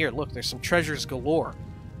inside here. Look, there's some treasures galore.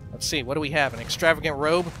 Let's see. What do we have? An extravagant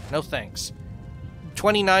robe? No thanks.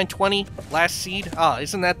 2920 Last Seed. Ah,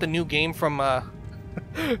 isn't that the new game from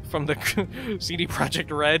from the CD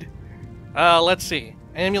Projekt Red? Let's see.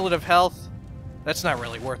 Amulet of Health. That's not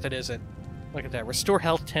really worth it, is it? Look at that. Restore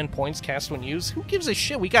health 10 points cast when used. Who gives a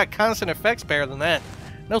shit? We got constant effects better than that.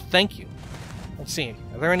 No thank you. Let's see.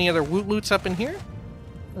 Are there any other woot loots up in here?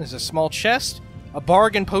 There's a small chest. A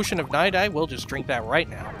bargain potion of Night Eye. We'll just drink that right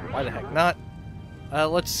now. Why the heck not?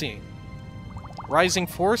 Let's see. Rising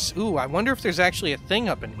Force? Ooh, I wonder if there's actually a thing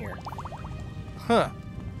up in here. Huh.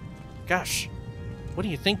 Gosh. What do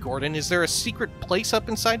you think, Gordon? Is there a secret place up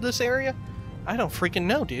inside this area? I don't freaking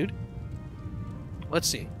know, dude. Let's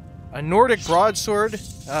see. A Nordic broadsword.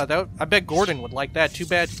 I bet Gordon would like that. Too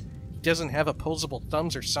bad he doesn't have opposable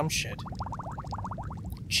thumbs or some shit.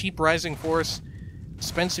 Cheap Rising Force.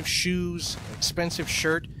 Expensive shoes. Expensive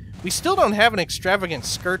shirt. We still don't have an extravagant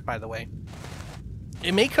skirt, by the way.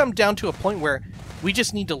 It may come down to a point where we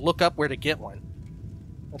just need to look up where to get one.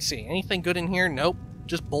 Let's see. Anything good in here? Nope.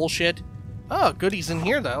 Just bullshit. Oh, goodies in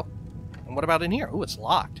here, though. And what about in here? Ooh, it's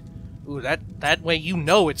locked. Ooh, that way you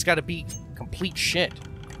know it's got to be complete shit.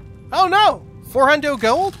 Oh, no! 400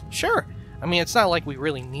 gold? Sure. I mean, it's not like we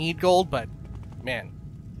really need gold, but, man,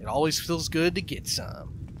 it always feels good to get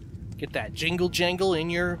some. Get that jingle jangle in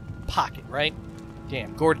your pocket, right?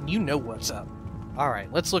 Damn, Gordon, you know what's up.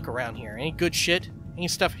 Alright, let's look around here. Any good shit? Any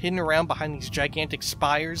stuff hidden around behind these gigantic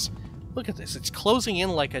spires? Look at this. It's closing in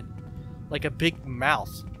like a big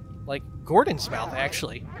mouth. Like Gordon's mouth,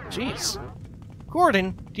 actually. Jeez.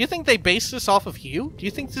 Gordon, do you think they based this off of you? Do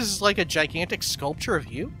you think this is like a gigantic sculpture of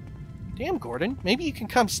you? Damn, Gordon. Maybe you can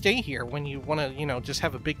come stay here when you want to, you know, just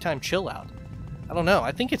have a big time chill out. I don't know.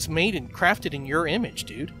 I think it's made and crafted in your image,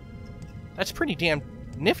 dude. That's pretty damn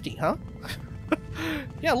nifty, huh?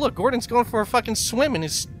 Yeah, look, Gordon's going for a fucking swim in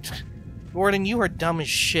his... Gordon, you are dumb as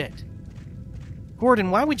shit.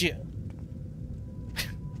 Gordon, why would you...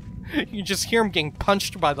 You just hear him getting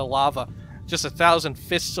punched by the lava. Just 1,000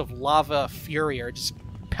 fists of lava fury are just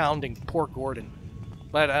pounding poor Gordon.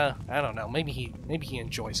 But, I don't know. Maybe he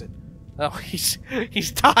enjoys it. Oh, he's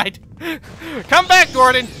died. Come back,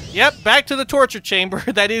 Gordon! Yep, back to the torture chamber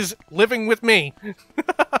that is living with me.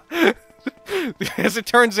 As it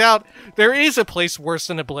turns out, there is a place worse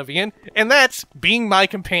than Oblivion, and that's being my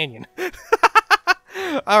companion.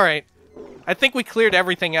 Alright. I think we cleared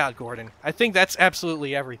everything out, Gordon. I think that's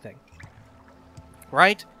absolutely everything.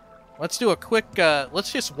 Right? Let's do a quick,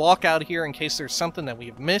 let's just walk out here in case there's something that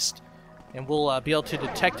we've missed. And we'll be able to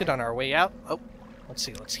detect it on our way out. Oh, let's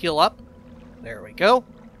see. Let's heal up. There we go.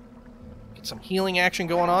 Get some healing action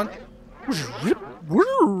going on.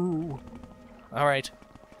 Alright.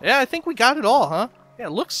 Yeah, I think we got it all, huh? Yeah,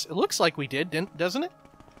 it looks like we did, doesn't it?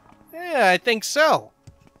 Yeah, I think so.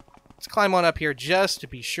 Let's climb on up here just to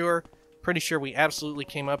be sure. Pretty sure we absolutely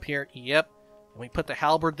came up here. Yep. And we put the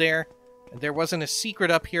halberd there. And there wasn't a secret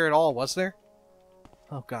up here at all, was there?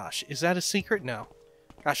 Oh gosh, is that a secret? No.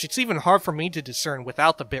 Gosh, it's even hard for me to discern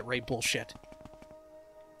without the bitrate bullshit.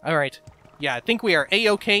 Alright. Yeah, I think we are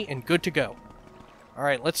A-okay and good to go.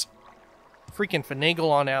 Alright, let's freaking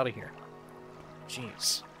finagle on out of here.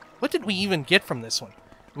 Jeez. What did we even get from this one?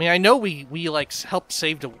 I mean, I know we like, helped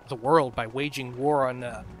save the world by waging war on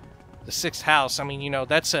the 6th house. I mean, you know,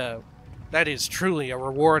 that is truly a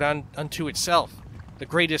reward unto itself. The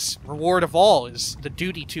greatest reward of all is the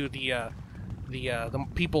duty to the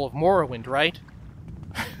people of Morrowind, right?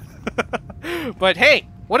 But hey,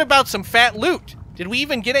 what about some fat loot? Did we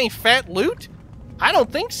even get any fat loot? I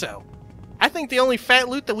don't think so. I think the only fat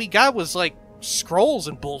loot that we got was, like, scrolls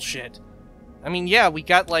and bullshit. I mean, yeah, we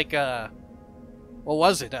got, like, what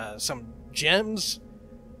was it? Some gems?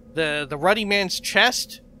 The Ruddy Man's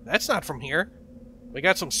chest? That's not from here. We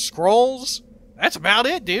got some scrolls? That's about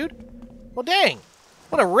it, dude. Well, dang.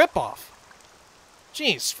 What a ripoff.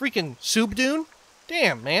 Jeez, freaking Subdune?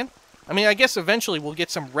 Damn, man. I mean, I guess eventually we'll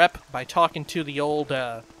get some rep by talking to the old,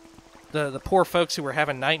 the poor folks who were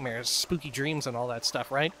having nightmares, spooky dreams and all that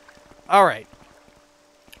stuff, right? Alright.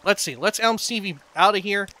 Let's see. Let's Elm Stevie out of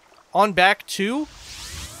here. On back to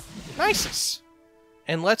Nisus.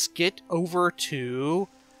 And let's get over to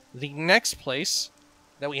the next place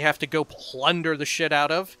that we have to go plunder the shit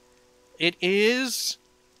out of. It is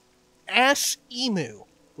Ass Emu,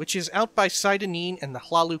 which is out by Sidenine and the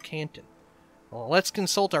Hlalu Canton. Well, let's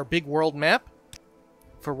consult our big world map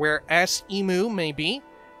for where Ass Emu may be.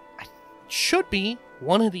 It should be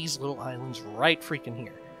one of these little islands right freaking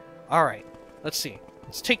here. Alright, let's see.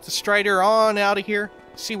 Let's take the Strider on out of here,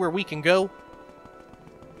 see where we can go.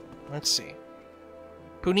 Let's see.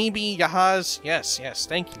 Punibi, Yahaz, yes,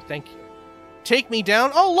 thank you. Take me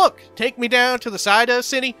down, oh look, take me down to the side of the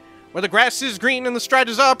city, where the grass is green and the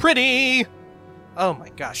Striders are pretty! Oh my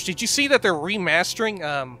gosh, did you see that they're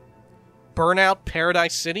remastering, Burnout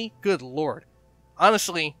Paradise City? Good lord.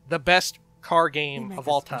 Honestly, the best car game of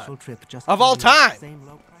all time. Of all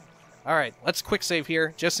time! Alright, let's quick save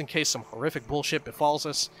here, just in case some horrific bullshit befalls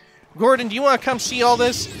us. Gordon, do you want to come see all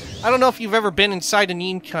this? I don't know if you've ever been inside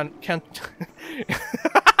a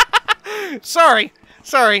Sorry,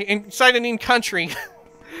 in Sidenine country.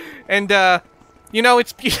 And, you know,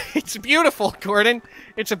 it's beautiful, Gordon.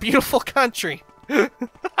 It's a beautiful country. Fuck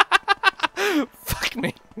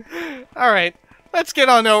me. Alright, let's get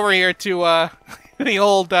on over here to, the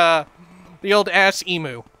old Ass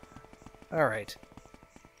Emu. Alright.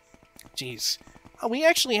 Jeez. Oh, we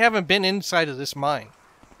actually haven't been inside of this mine.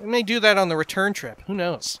 We may do that on the return trip. Who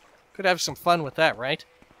knows? Could have some fun with that, right?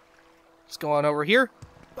 Let's go on over here.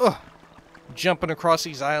 Ugh. Jumping across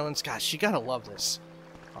these islands. Gosh, you gotta love this.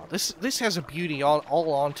 Oh, this has a beauty all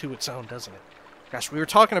onto its own, doesn't it? Gosh, we were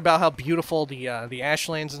talking about how beautiful the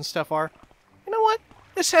ashlands and stuff are. You know what?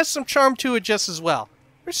 This has some charm to it just as well.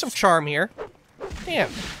 There's some charm here. Damn.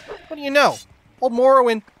 What do you know? Old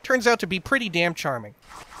Morrowind turns out to be pretty damn charming.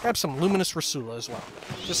 Grab some Luminous Rasula as well,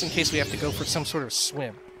 just in case we have to go for some sort of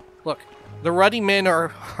swim. Look, the Ruddy Men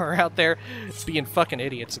are out there being fucking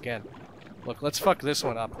idiots again. Look, let's fuck this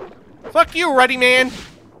one up. Fuck you, Ruddy Man!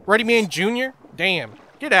 Ruddy Man Jr.? Damn.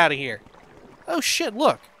 Get out of here. Oh shit,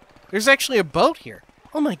 look. There's actually a boat here.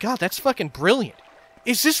 Oh my god, that's fucking brilliant.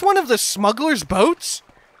 Is this one of the smugglers' boats?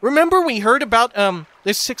 Remember we heard about,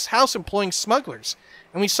 this 6th house employing smugglers,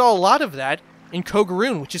 and we saw a lot of that in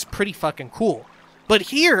Kogaroon, which is pretty fucking cool. But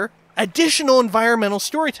here, additional environmental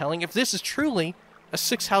storytelling if this is truly a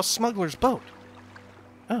 6th house smuggler's boat.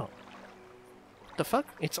 Oh. What the fuck?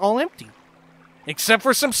 It's all empty. Except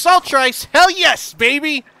for some salt trice! Hell yes,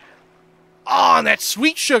 baby! Oh, and that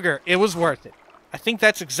sweet sugar! It was worth it. I think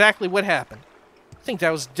that's exactly what happened. I think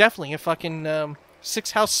that was definitely a fucking,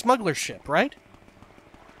 6th house smuggler ship, right?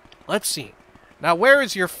 Let's see. Now, where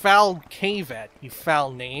is your foul cave at, you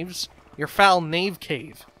foul knaves? Your foul knave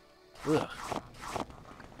cave. Ugh.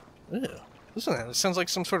 Ugh. Listen to that. It sounds like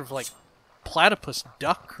some sort of, like, platypus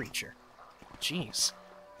duck creature. Jeez.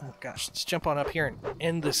 Oh, gosh. Let's jump on up here and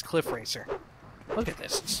end this cliff racer. Look at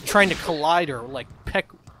this. It's trying to collide or, like, peck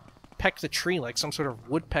the tree like some sort of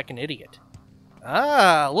woodpecking idiot.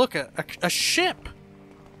 Ah, look, a ship.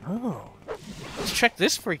 Oh. Let's check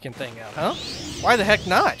this freaking thing out, huh? Why the heck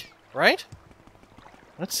not, right?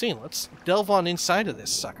 Let's see. Let's delve on inside of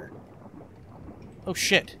this sucker. Oh,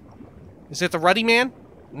 shit. Is it the Ruddy Man?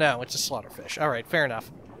 No, it's a slaughterfish. Alright, fair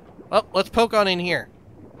enough. Well, let's poke on in here.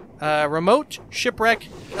 Remote, shipwreck.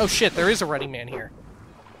 Oh, shit, there is a Ruddy Man here.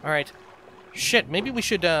 Alright. Shit, maybe we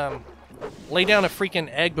should, lay down a freaking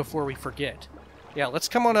egg before we forget. Yeah, let's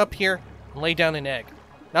come on up here and lay down an egg.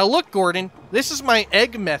 Now, look, Gordon, this is my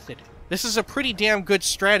egg method. This is a pretty damn good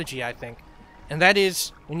strategy, I think. And that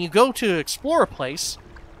is, when you go to explore a place,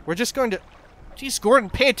 we're just going to... Jeez, Gordon,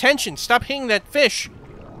 pay attention. Stop hitting that fish.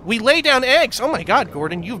 We lay down eggs. Oh my god,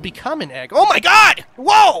 Gordon, you've become an egg. Oh my god!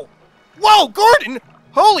 Whoa! Whoa, Gordon!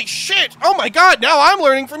 Holy shit! Oh my god, now I'm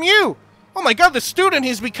learning from you! Oh my god, the student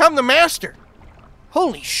has become the master.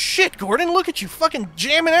 Holy shit, Gordon, look at you fucking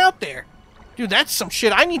jamming out there. Dude, that's some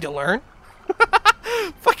shit I need to learn.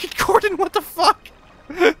 Fucking Gordon, what the fuck?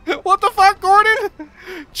 What the fuck, Gordon?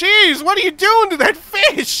 Jeez, what are you doing to that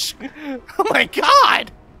fish? Oh my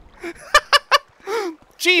god!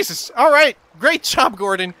 Jesus, alright. Great job,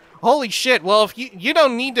 Gordon. Holy shit, well, if you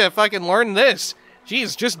don't need to fucking learn this.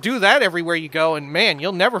 Jeez, just do that everywhere you go, and man,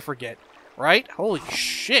 you'll never forget. Right? Holy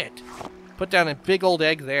shit. Put down a big old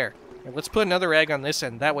egg there. And let's put another egg on this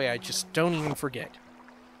end. That way I just don't even forget.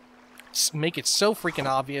 Just make it so freaking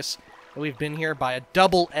obvious that we've been here by a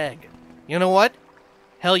double egg. You know what?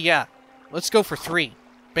 Hell yeah. Let's go for 3.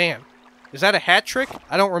 Bam. Is that a hat trick?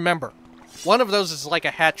 I don't remember. One of those is like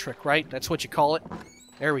a hat trick, right? That's what you call it.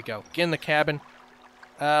 There we go. Get in the cabin.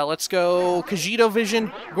 Let's go Cogito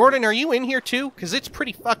Vision. Gordon, are you in here too? Because it's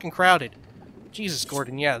pretty fucking crowded. Jesus,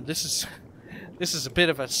 Gordon, yeah, this is a bit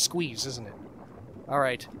of a squeeze, isn't it?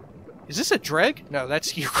 Alright. Is this a dreg? No,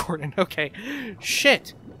 that's you, Gordon. Okay.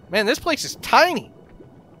 Shit. Man, this place is tiny.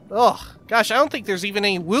 Ugh. Gosh, I don't think there's even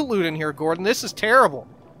any loot in here, Gordon. This is terrible.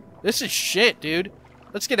 This is shit, dude.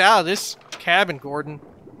 Let's get out of this cabin, Gordon.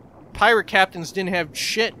 Pirate captains didn't have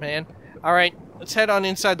shit, man. Alright, let's head on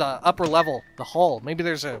inside the upper level, the hull. Maybe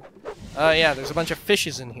there's a... yeah, there's a bunch of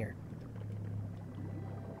fishes in here.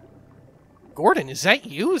 Gordon, is that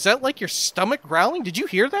you? Is that like your stomach growling? Did you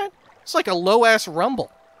hear that? It's like a low-ass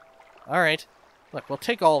rumble. Alright. Look, we'll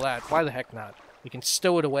take all that. Why the heck not? We can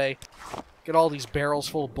stow it away. Get all these barrels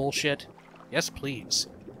full of bullshit. Yes, please.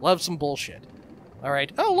 Love some bullshit.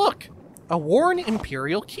 Alright. Oh, look! A worn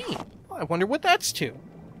Imperial key. Oh, I wonder what that's to.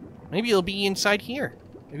 Maybe it'll be inside here.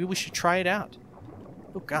 Maybe we should try it out.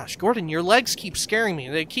 Oh gosh, Gordon, your legs keep scaring me.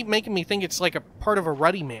 They keep making me think it's like a part of a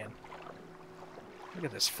Ruddy Man. Look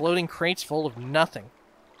at this, floating crates full of nothing.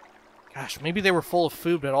 Gosh, maybe they were full of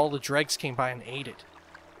food, but all the dregs came by and ate it.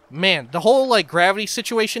 Man, the whole, like, gravity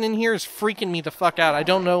situation in here is freaking me the fuck out. I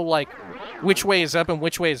don't know, like, which way is up and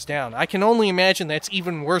which way is down. I can only imagine that's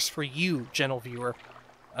even worse for you, gentle viewer.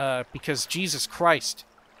 Because, Jesus Christ.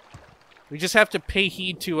 We just have to pay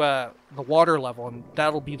heed to, the water level, and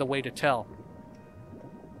that'll be the way to tell.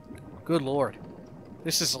 Good lord.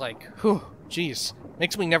 This is like, whew, jeez.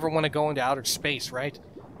 Makes me never want to go into outer space, right?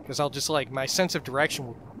 Because I'll just, like, my sense of direction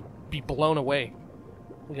will be blown away.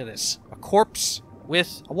 Look at this. A corpse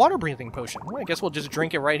with a water-breathing potion. Well, I guess we'll just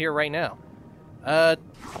drink it right here, right now.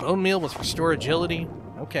 Bone meal with restore agility.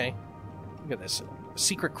 Okay. Look at this. A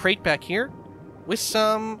secret crate back here with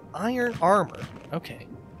some iron armor. Okay.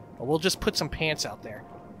 Well, we'll just put some pants out there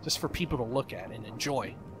just for people to look at and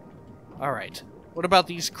enjoy. Alright. What about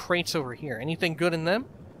these crates over here? Anything good in them?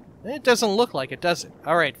 It doesn't look like it, does it?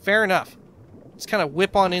 Alright, fair enough. Let's kind of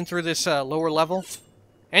whip on in through this lower level.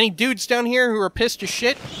 Any dudes down here who are pissed as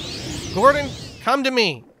shit? Gordon, come to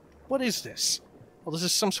me. What is this? Well, this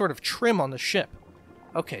is some sort of trim on the ship.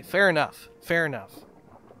 Okay, fair enough. Fair enough.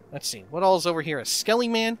 Let's see. What all's over here? A skelly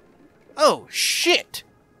man? Oh, shit!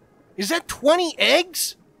 Is that 20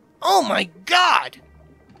 eggs? Oh my god!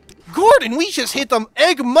 Gordon, we just hit the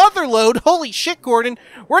egg mother load. Holy shit, Gordon.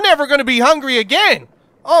 We're never going to be hungry again.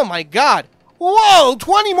 Oh my god. Whoa,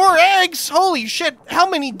 20 more eggs? Holy shit. How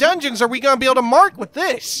many dungeons are we going to be able to mark with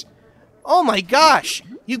this? Oh my gosh.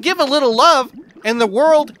 You give a little love, and the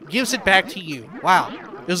world gives it back to you. Wow.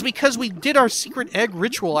 It was because we did our secret egg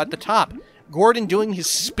ritual at the top. Gordon doing his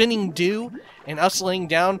spinning do, and us laying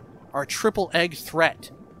down our triple egg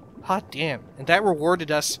threat. Hot damn. And that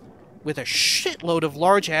rewarded us with a shitload of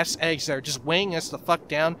large-ass eggs that are just weighing us the fuck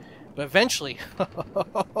down. But eventually,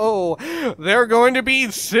 they're going to be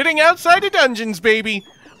sitting outside of dungeons, baby.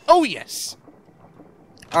 Oh, yes.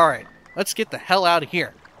 Alright, let's get the hell out of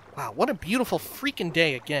here. Wow, what a beautiful freaking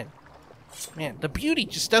day again. Man, the beauty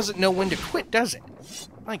just doesn't know when to quit, does it?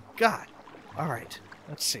 My god. Alright,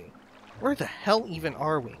 let's see. Where the hell even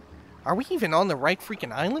are we? Are we even on the right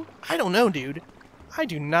freaking island? I don't know, dude. I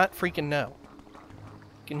do not freaking know.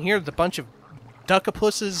 You can hear the bunch of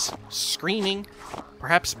duckopusses screaming,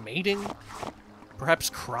 perhaps mating, perhaps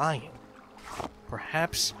crying.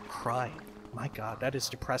 Perhaps crying. My god, that is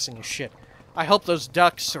depressing as shit. I hope those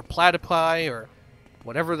ducks or platypi or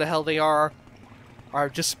whatever the hell they are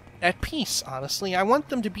just at peace, honestly. I want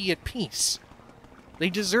them to be at peace. They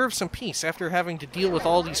deserve some peace after having to deal with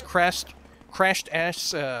all these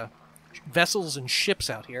crashed-ass vessels and ships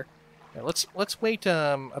out here. Now, let's wait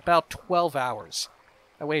about 12 hours.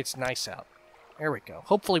 That way it's nice out. There we go.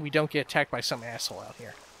 Hopefully we don't get attacked by some asshole out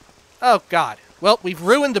here. Oh, God. Well, we've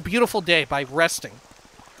ruined the beautiful day by resting.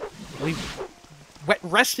 We've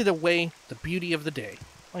rested away the beauty of the day.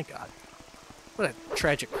 My God. What a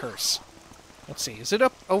tragic curse. Let's see. Is it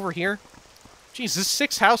up over here? Jeez, this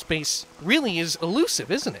 6-house base really is elusive,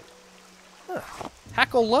 isn't it? Huh.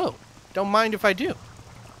 Hackle low. Don't mind if I do.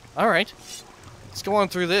 Alright. Let's go on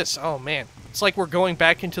through this. Oh, man. It's like we're going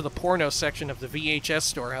back into the porno section of the VHS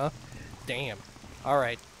store, huh? Damn.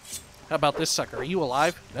 Alright. How about this sucker? Are you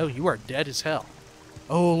alive? No, you are dead as hell.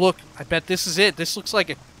 Oh, look. I bet this is it. This looks like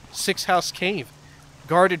a 6-house cave.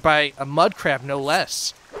 Guarded by a mud crab, no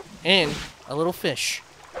less. And a little fish.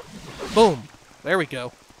 Boom. There we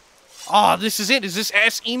go. Oh, this is it. Is this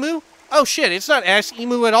Ass Emu? Oh, shit. It's not Ass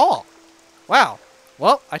Emu at all. Wow.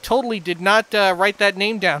 Well, I totally did not write that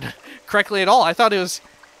name down correctly at all. I thought it was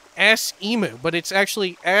Ass Emu, but it's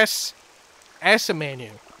actually Assamanu.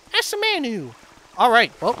 Assamanu!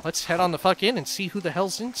 Alright, well, let's head on the fuck in and see who the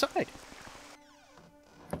hell's inside.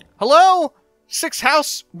 Hello?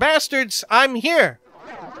 6-house bastards, I'm here.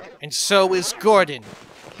 And so is Gordon.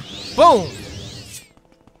 Boom!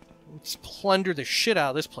 Let's plunder the shit out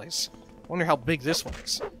of this place. Wonder how big this one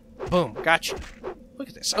is. Boom, gotcha. Look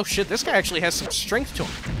at this. Oh shit, this guy actually has some strength to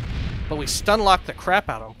him. But we stun-locked the crap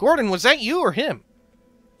out of him. Gordon, was that you or him?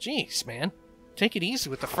 Jeez, man. Take it easy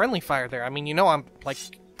with the friendly fire there. I mean, you know I'm, like,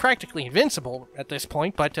 practically invincible at this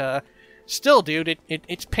point, but, still, dude,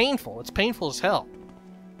 it's painful. It's painful as hell.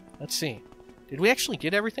 Let's see. Did we actually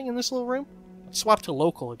get everything in this little room? Let's swap to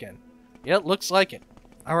local again. Yeah, it looks like it.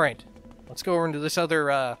 Alright. Let's go over into this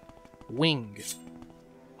other, wing.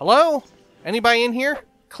 Hello? Anybody in here?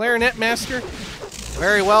 Clarinet master?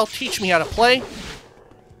 Very well. Teach me how to play.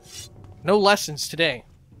 No lessons today.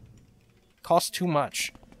 Cost too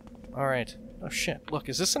much. Alright. Oh shit. Look,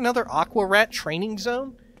 is this another Aqua Rat training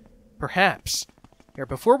zone? Perhaps. Here,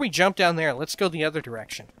 before we jump down there, let's go the other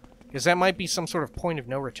direction. Because that might be some sort of point of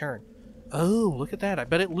no return. Oh, look at that. I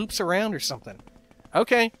bet it loops around or something.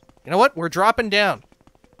 Okay. You know what? We're dropping down.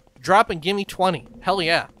 Drop and give me 20. Hell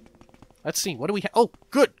yeah. Let's see. What do we have? Oh,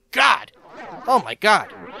 good God. Oh my God.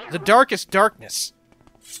 The darkest darkness.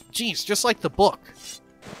 Jeez, just like the book.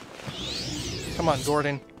 Come on,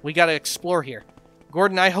 Gordon. We gotta explore here.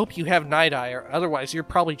 Gordon, I hope you have night eye, or otherwise you're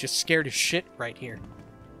probably just scared as shit right here.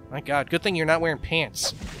 My God, good thing you're not wearing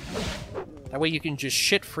pants. That way you can just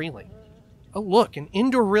shit freely. Oh, look, an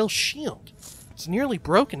indoor rail shield. It's nearly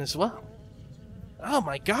broken as well. Oh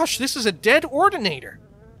my gosh, this is a dead Ordinator.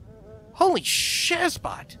 Holy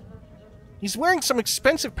shazbot. He's wearing some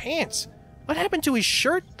expensive pants. What happened to his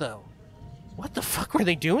shirt, though? What the fuck were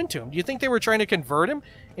they doing to him? Do you think they were trying to convert him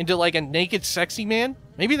into, like, a naked sexy man?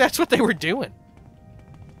 Maybe that's what they were doing.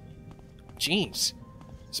 Jeez.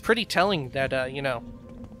 It's pretty telling that, you know...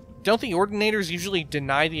 Don't the Ordinators usually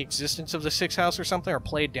deny the existence of the 6th house or something, or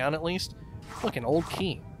play it down at least? Look, an old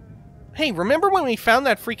key. Hey, remember when we found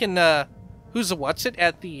that freaking, who's-a-what's-it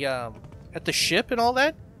at the ship and all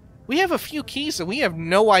that? We have a few keys and we have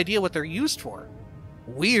no idea what they're used for.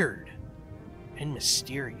 Weird. And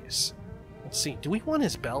mysterious. Let's see, do we want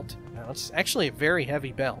his belt? No, it's actually a very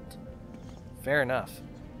heavy belt. Fair enough.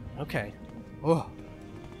 Okay. Oh,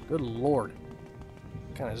 good lord.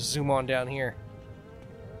 Kind of zoom on down here.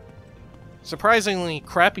 Surprisingly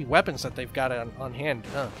crappy weapons that they've got on hand,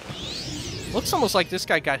 huh? Looks almost like this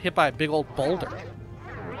guy got hit by a big old boulder.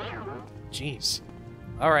 Jeez.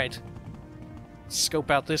 Alright. Scope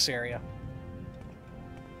out this area.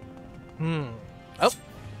 Oh.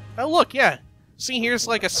 Oh, look, yeah. See, here's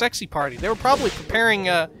like a sexy party. They were probably preparing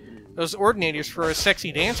those Ordinators for a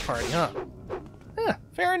sexy dance party, huh? Yeah,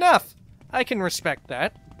 fair enough. I can respect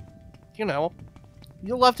that. You know,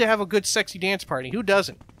 you'll love to have a good sexy dance party. Who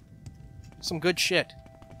doesn't? Some good shit.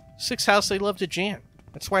 6th house, they love to jam.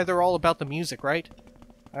 That's why they're all about the music, right?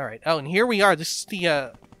 Alright. Oh, and here we are. This is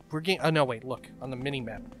the, we're getting... Oh, no, wait, look. On the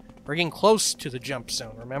mini-map. We're getting close to the jump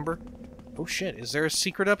zone, remember? Oh, shit. Is there a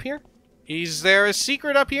secret up here? Is there a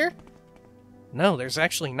secret up here? No, there's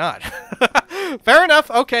actually not. Fair enough.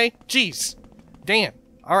 Okay. Jeez. Damn.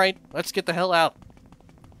 Alright, let's get the hell out.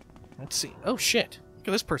 Let's see. Oh, shit. Look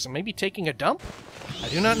at this person. Maybe taking a dump? I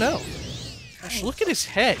do not know. Gosh, look at his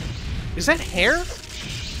head. Is that hair?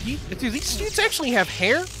 Do these dudes actually have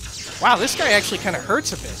hair? Wow, this guy actually kind of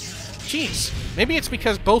hurts a bit. Jeez. Maybe it's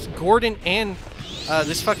because both Gordon and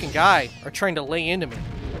this fucking guy are trying to lay into me.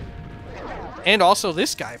 And also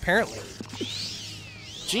this guy, apparently.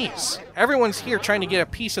 Jeez. Everyone's here trying to get a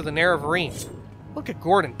piece of the Nerevarine. Look at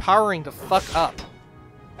Gordon powering the fuck up.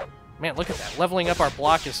 Man, look at that. Leveling up our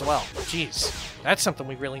block as well. Jeez. That's something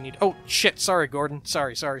we really need. Oh, shit. Sorry, Gordon.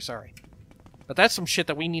 Sorry. But that's some shit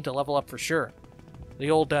that we need to level up for sure. The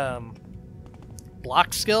old,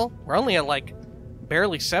 block skill? We're only at, like,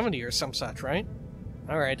 barely 70 or some such, right?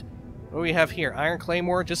 Alright. What do we have here? Iron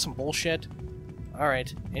Claymore? Just some bullshit.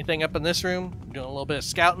 Alright. Anything up in this room? Doing a little bit of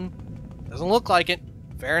scouting? Doesn't look like it.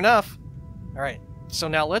 Fair enough. Alright. So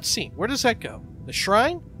now let's see. Where does that go? The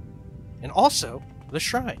shrine? And also, the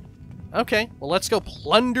shrine. Okay. Well, let's go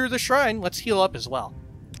plunder the shrine. Let's heal up as well.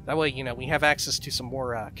 That way, you know, we have access to some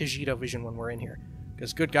more Kajito vision when we're in here.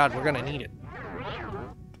 Because, good God, we're gonna need it.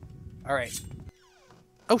 Alright.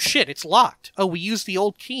 Oh, shit. It's locked. Oh, we used the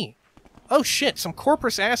old key. Oh, shit. Some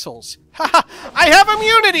corpus assholes. Haha! I have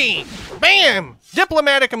immunity! Bam!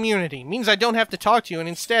 Diplomatic immunity. Means I don't have to talk to you and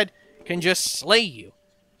instead can just slay you.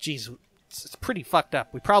 Jeez, it's pretty fucked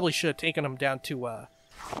up. We probably should have taken him down to,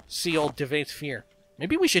 see old Duel.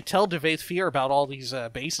 Maybe we should tell Duel about all these,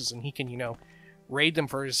 bases and he can, you know, raid them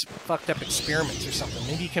for his fucked up experiments or something.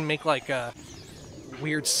 Maybe he can make, like,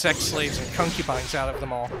 weird sex slaves and concubines out of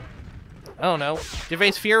them all. I don't know.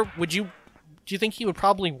 Duel, do you think he would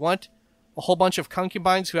probably want a whole bunch of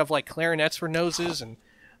concubines who have, like, clarinets for noses and,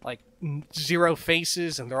 like, 0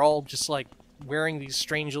 faces and they're all just, like, wearing these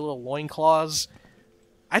strange little loincloths?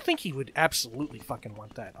 I think he would absolutely fucking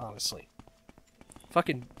want that, honestly.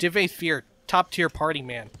 Fucking Duel, top-tier party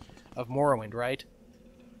man of Morrowind, right?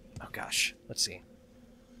 Oh, gosh. Let's see.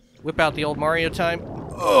 Whip out the old Mario time.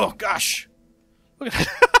 Oh, gosh. Look at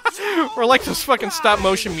that. Or like those fucking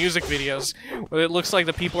stop-motion music videos where it looks like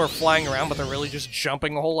the people are flying around, but they're really just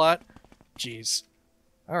jumping a whole lot. Jeez.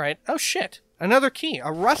 Alright. Oh, shit. Another key.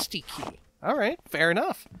 A rusty key. Alright. Fair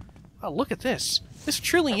enough. Oh, look at this. This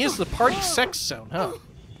truly is the party sex zone, huh?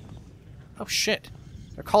 Oh, shit.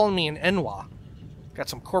 They're calling me an Enwa. Got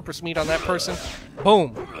some corpus meat on that person.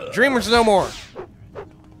 Boom. Dreamers no more.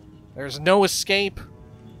 There's no escape.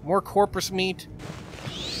 More corpus meat.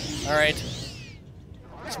 Alright.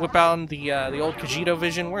 Let's whip out the old Kajito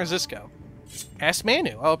vision. Where does this go? Ask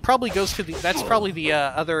Manu. Oh, it probably goes to the... That's probably the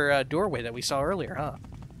other doorway that we saw earlier, huh?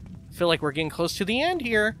 I feel like we're getting close to the end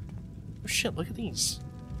here. Oh, shit. Look at these.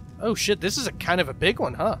 Oh, shit. This is a kind of a big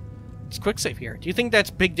one, huh? It's quick save here. Do you think that's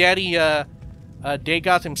Big Daddy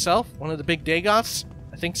Dagoth himself? One of the big Dagoths?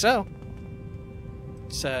 I think so.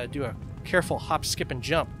 Let's do a careful hop, skip, and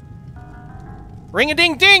jump.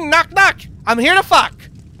 Ring-a-ding-ding! Knock-knock! I'm here to fuck!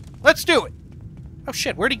 Let's do it! Oh,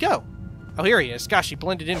 shit. Where'd he go? Oh, here he is. Gosh, he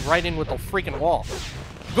blended in right in with the freaking wall.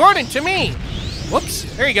 Gordon, to me! Whoops.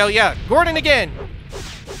 There you go. Yeah. Gordon again.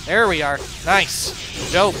 There we are.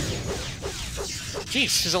 Nice. Dope.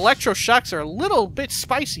 Jeez, his electroshocks are a little bit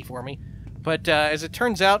spicy for me. But as it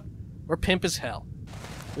turns out, we're pimp as hell.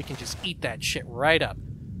 We can just eat that shit right up.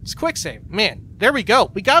 It's quick save. Man, there we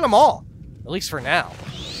go. We got them all. At least for now.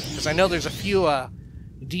 Because I know there's a few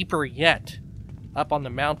deeper yet up on the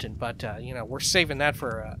mountain. But, you know, we're saving that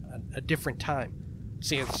for a different time.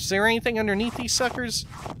 See, is there anything underneath these suckers?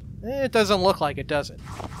 It doesn't look like it, does it?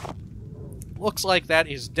 Looks like that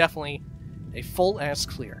is definitely a full-ass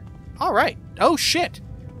clear. Alright. Oh, shit.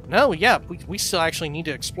 No, yeah, we still actually need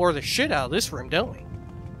to explore the shit out of this room, don't we?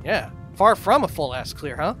 Yeah. Far from a full-ass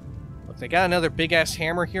clear, huh? Look, they got another big-ass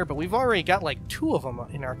hammer here, but we've already got, like, 2 of them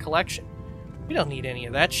in our collection. We don't need any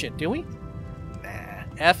of that shit, do we? Nah,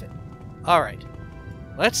 F it. Alright.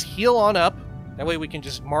 Let's heal on up. That way we can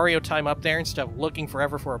just Mario time up there instead of looking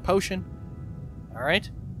forever for a potion. Alright.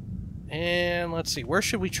 And let's see, where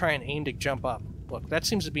should we try and aim to jump up? Look, that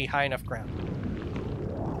seems to be high enough ground.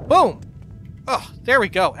 Boom! Oh, there we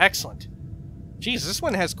go. Excellent. Jeez, this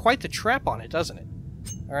one has quite the trap on it, doesn't it?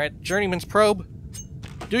 Alright, Journeyman's Probe.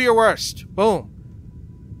 Do your worst. Boom.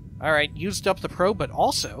 Alright, used up the probe, but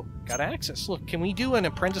also got access. Look, can we do an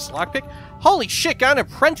apprentice lockpick? Holy shit, got an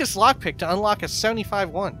apprentice lockpick to unlock a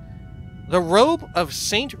 75-1. The Robe of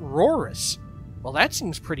St. Rorus. Well, that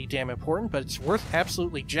seems pretty damn important, but it's worth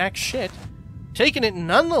absolutely jack shit. Taking it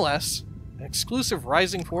nonetheless. An exclusive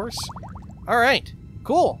Rising Force. Alright,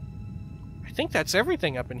 cool. I think that's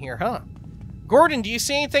everything up in here, huh? Gordon, do you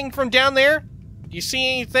see anything from down there? Do you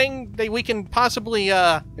see anything that we can possibly,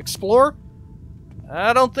 explore?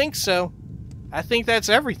 I don't think so. I think that's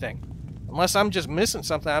everything. Unless I'm just missing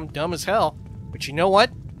something, I'm dumb as hell. But you know what?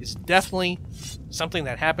 It's definitely something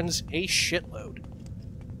that happens a shitload.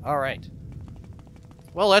 Alright.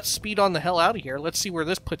 Well, let's speed on the hell out of here. Let's see where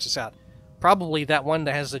this puts us out. Probably that one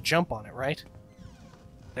that has the jump on it, right?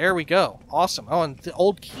 There we go. Awesome. Oh, and the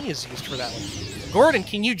old key is used for that one. Gordon,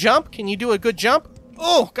 can you jump? Can you do a good jump?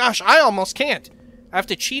 Oh, gosh, I almost can't. I have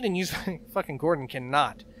to cheat and use... Fucking Gordon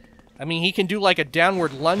cannot. I mean, he can do like a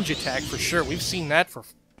downward lunge attack for sure. We've seen that for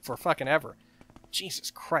fucking ever.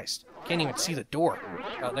 Jesus Christ. Can't even see the door.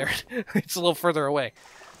 Oh, there. It's a little further away.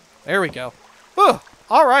 There we go. Whew.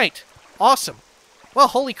 All right. Awesome. Well,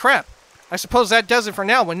 holy crap. I suppose that does it for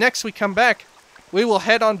now. When next we come back, we will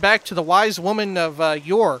head on back to the Wise Woman of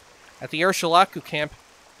Yor at the Urshulaku camp,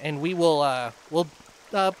 and we will we'll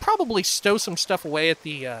probably stow some stuff away at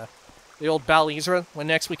the old Bal Isra. When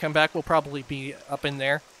next we come back, we'll probably be up in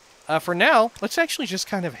there. For now, let's actually just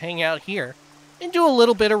kind of hang out here and do a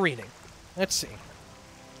little bit of reading. Let's see.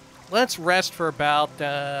 Let's rest for about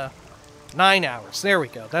 9 hours. There we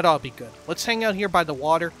go. That ought to be good. Let's hang out here by the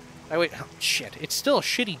water. Oh, wait. Oh, shit. It's still a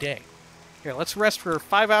shitty day. Here, let's rest for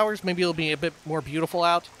 5 hours. Maybe it'll be a bit more beautiful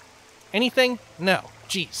out. Anything? No.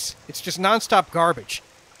 Jeez. It's just nonstop garbage.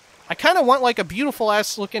 I kind of want like a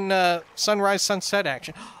beautiful-ass looking sunrise, sunset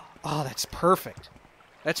action. Oh, that's perfect.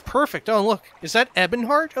 That's perfect. Oh, look. Is that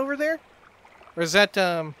Ebonheart over there? Or is that,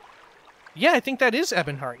 Yeah, I think that is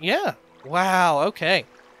Ebonheart. Yeah. Wow, okay.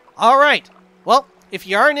 All right. Well, if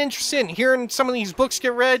you aren't interested in hearing some of these books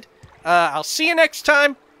get read, I'll see you next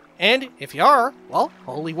time. And if you are, well,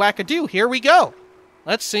 holy wackadoo, here we go.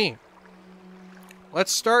 Let's see.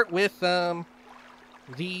 Let's start with the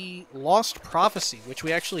Lost Prophecy, which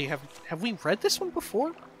we actually have we read this one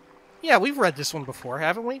before? Yeah, we've read this one before,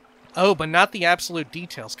 haven't we? Oh, but not the absolute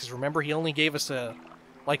details, because remember, he only gave us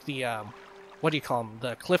what do you call them,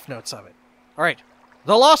 the cliff notes of it. All right.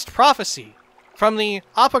 The Lost Prophecy, from the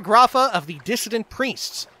Apocrypha of the Dissident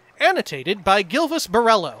Priests, annotated by Gilvus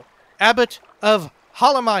Borello, Abbot of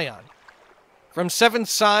Halamayan. From 7th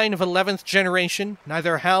sign of 11th generation,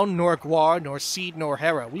 neither hound nor gwar nor seed nor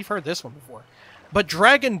hera. We've heard this one before. But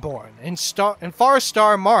dragonborn and far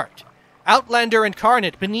star marked, outlander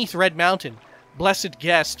incarnate beneath Red Mountain, blessed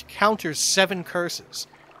guest counters 7 curses.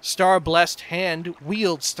 Star-blessed hand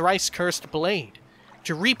wields thrice-cursed blade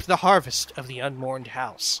to reap the harvest of the unmourned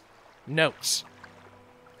house. Notes.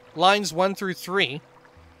 Lines 1 through 3.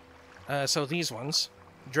 So these ones.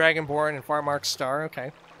 Dragonborn and Farmark Star,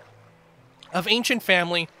 okay. Of ancient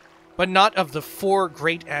family, but not of the 4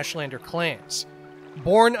 great Ashlander clans.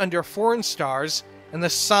 Born under foreign stars and the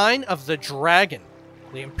sign of the dragon,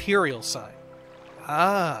 the imperial sign.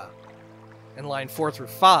 Ah. And line 4 through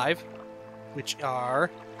 5, which are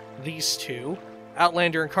these 2.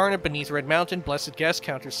 Outlander Incarnate beneath Red Mountain, blessed guest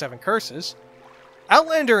counters 7 curses.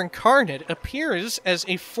 Outlander Incarnate appears as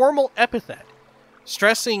a formal epithet,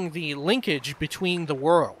 stressing the linkage between the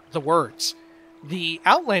words. The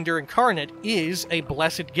Outlander Incarnate is a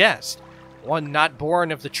blessed guest, one not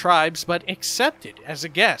born of the tribes, but accepted as a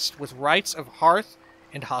guest with rights of hearth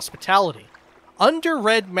and hospitality. Under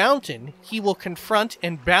Red Mountain, he will confront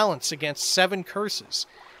and balance against 7 curses.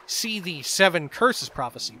 See the 7 curses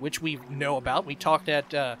prophecy, which we know about. We talked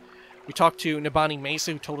to Nabani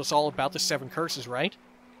Mesa, who told us all about the 7 curses, right?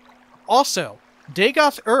 Also,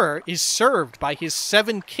 Dagoth is served by his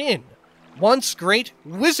 7 kin, once great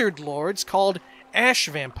wizard lords called Ash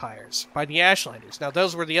Vampires by the Ashlanders. Now,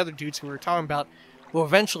 those were the other dudes who we were talking about, who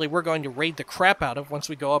eventually we're going to raid the crap out of once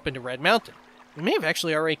we go up into Red Mountain. We may have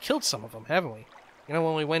actually already killed some of them, haven't we? You know,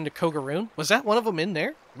 when we went to Kogaroon? Was that one of them in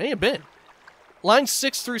there? May have been. Lines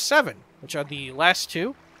 6 through 7, which are the last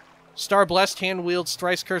 2. Star-blessed hand wields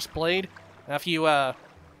thrice-cursed blade. Now, if you,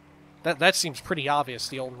 that seems pretty obvious,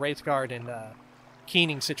 the old Wraithguard and,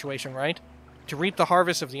 Keening situation, right? To reap the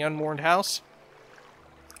harvest of the unmourned house.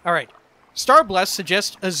 Alright. Star-blessed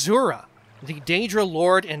suggests Azura, the Daedra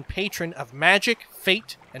lord and patron of magic,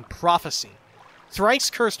 fate, and prophecy.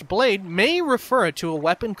 Thrice-cursed blade may refer to a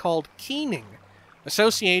weapon called Keening,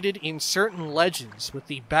 associated in certain legends with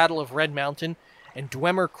the Battle of Red Mountain and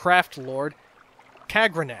Dwemer craft lord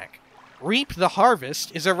Kagranak. Reap the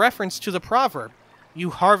harvest is a reference to the proverb,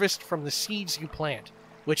 you harvest from the seeds you plant,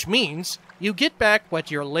 which means you get back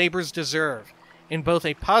what your labors deserve, in both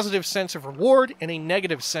a positive sense of reward and a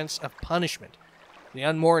negative sense of punishment. The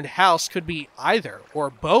unmourned house could be either or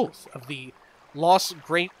both of the lost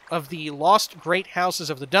great houses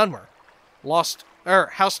of the Dunmer,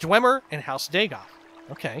 House Dwemer and House Dagoth.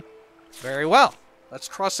 Okay, very well. Let's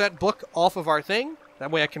cross that book off of our thing.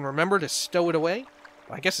 That way I can remember to stow it away.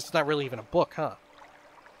 Well, I guess it's not really even a book, huh?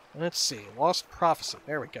 Let's see. Lost Prophecy.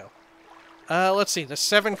 There we go. Let's see, the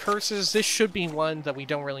 7 curses. This should be one that we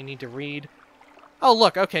don't really need to read. Oh,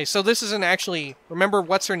 look, okay, so this isn't actually... Remember,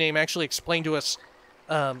 What's-Her-Name actually explained to us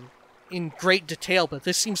in great detail, but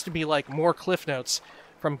this seems to be like more Cliff Notes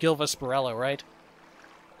from Gilvas Borello, right?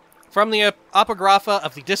 From the Apocrypha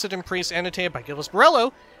of the Dissident Priest annotated by Gilvas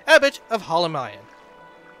Borello, Abbot of Holamayan.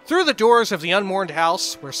 Through the doors of the unmourned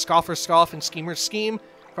house, where scoffers scoff and schemers scheme,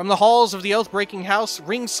 from the halls of the oath-breaking house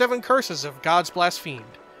ring 7 curses of gods blasphemed.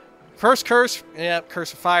 First curse,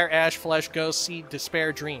 curse of fire, ash, flesh, ghost, seed,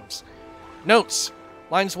 despair, dreams. Notes,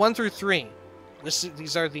 lines 1 through 3.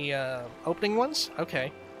 These are the opening ones?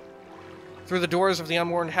 Okay. Through the doors of the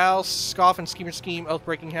unmourned house, scoff and schemer scheme,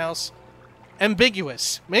 oath-breaking house.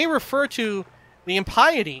 Ambiguous, may refer to the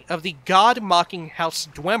impiety of the god-mocking House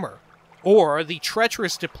Dwemer, or the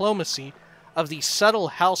treacherous diplomacy of the subtle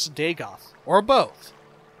House Dagoth, or both.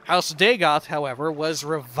 House Dagoth, however, was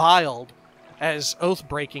reviled as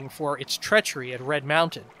oath-breaking for its treachery at Red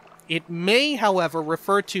Mountain. It may, however,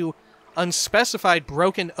 refer to unspecified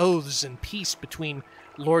broken oaths and peace between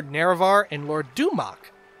Lord Nerevar and Lord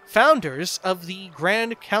Dumak, founders of the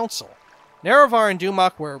Grand Council. Nerevar and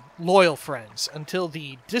Dumak were loyal friends until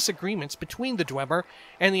the disagreements between the Dwemer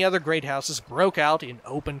and the other great houses broke out in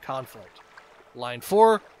open conflict. Line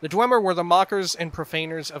 4, the Dwemer were the mockers and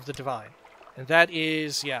profaners of the divine. And that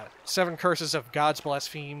is, 7 curses of gods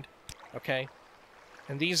blasphemed. Okay.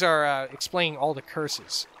 And these are explaining all the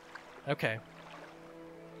curses. Okay.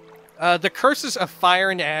 The curses of fire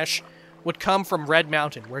and ash would come from Red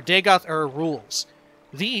Mountain, where Dagoth-Ur rules.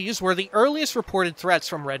 These were the earliest reported threats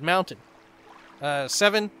from Red Mountain.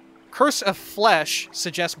 7. Curse of flesh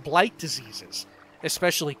suggests blight diseases,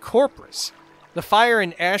 especially corpus. The fire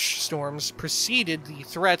and ash storms preceded the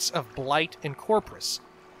threats of blight and corpus.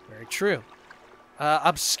 Very true.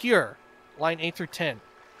 Obscure, line 8 through 10.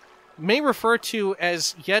 May refer to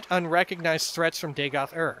as yet unrecognized threats from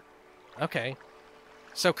Dagoth-Ur. Okay.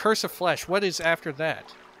 So curse of flesh, what is after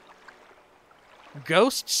that?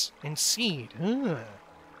 Ghosts and seed. Ugh.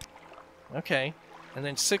 Okay. And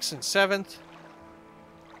then 6th and 7th.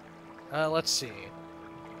 Let's see.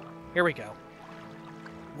 Here we go.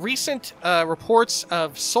 Recent reports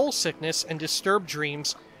of soul sickness and disturbed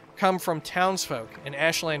dreams come from townsfolk and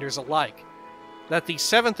Ashlanders alike. That the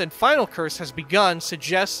 7th and final curse has begun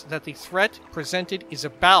suggests that the threat presented is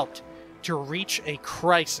about to reach a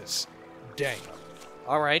crisis. Dang.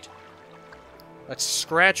 Alright. Let's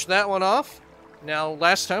scratch that one off. Now,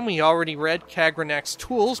 last time we already read Kagranak's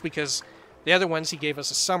Tools because the other ones he gave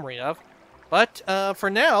us a summary of. But for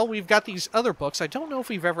now, we've got these other books. I don't know if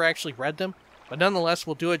we've ever actually read them, but nonetheless,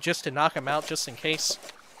 we'll do it just to knock them out, just in case.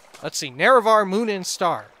 Let's see. Nerevar, Moon and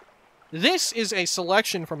Star. This is a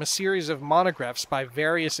selection from a series of monographs by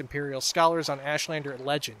various Imperial scholars on Ashlander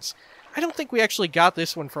legends. I don't think we actually got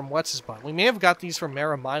this one from What's-His-Butt. We may have got these from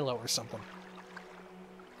Maramilo or something.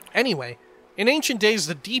 Anyway, in ancient days,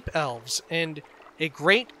 the Deep Elves and a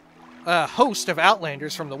great host of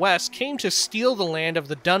Outlanders from the west came to steal the land of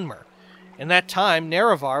the Dunmer. In that time,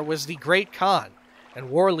 Nerevar was the great Khan and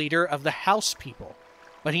war leader of the House people,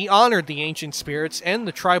 but he honored the ancient spirits and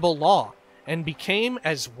the tribal law, and became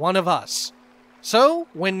as one of us. So,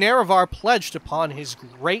 when Nerevar pledged upon his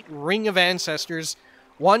great ring of ancestors,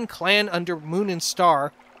 one clan under Moon and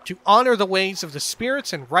Star, to honor the ways of the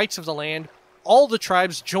spirits and rights of the land, all the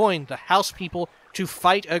tribes joined the House people to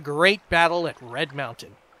fight a great battle at Red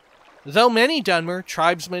Mountain. Though many Dunmer,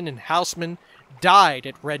 tribesmen, and housemen died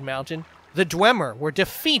at Red Mountain, the Dwemer were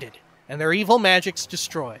defeated and their evil magics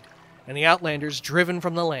destroyed, and the Outlanders driven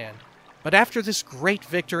from the land. But after this great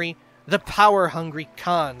victory, the power-hungry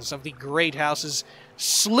Khans of the great houses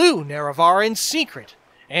slew Nerevar in secret,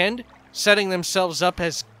 and, setting themselves up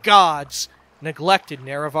as gods, neglected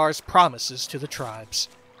Nerevar's promises to the tribes.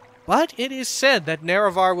 But it is said that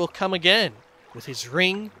Nerevar will come again with his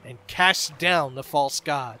ring and cast down the false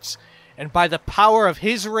gods, and by the power of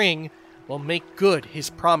his ring will make good his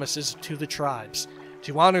promises to the tribes,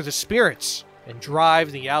 to honor the spirits and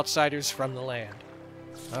drive the outsiders from the land.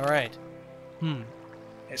 Alright.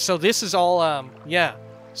 So this is all,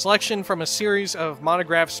 selection from a series of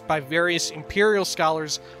monographs by various Imperial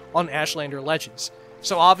scholars on Ashlander legends.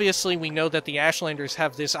 So obviously we know that the Ashlanders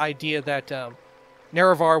have this idea that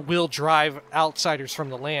Nerevar will drive outsiders from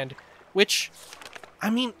the land, which, I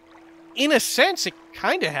mean, in a sense, it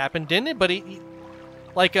kind of happened, didn't it? But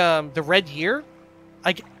the Red Year,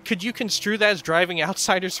 could you construe that as driving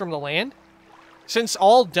outsiders from the land? Since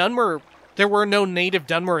all Dunmer, there were no native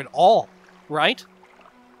Dunmer at all, right?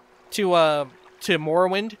 To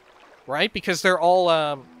Morrowind, right? Because they're all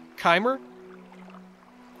Chimer,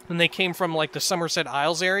 and they came from like the Somerset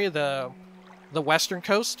Isles area, the the western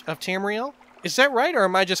coast of Tamriel. Is that right, or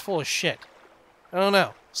am I just full of shit? I don't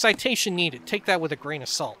know. Citation needed. Take that with a grain of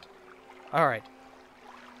salt. Alright.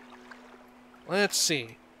 Let's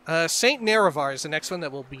see. St. Nerevar is the next one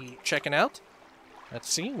that we'll be checking out. Let's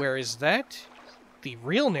see, where is that? The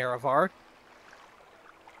real Nerevar.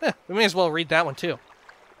 We may as well read that one too.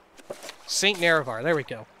 St. Nerevar, there we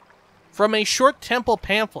go. From a short temple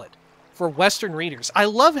pamphlet for Western readers. I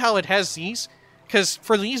love how it has these, because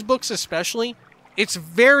for these books especially, it's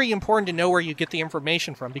very important to know where you get the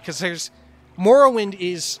information from, because Morrowind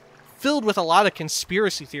is filled with a lot of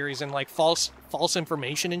conspiracy theories and like false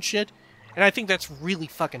information and shit, and I think that's really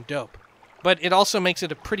fucking dope. But it also makes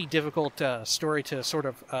it a pretty difficult story to sort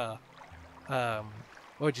of, what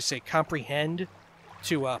would you say, comprehend,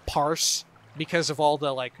 to parse, because of all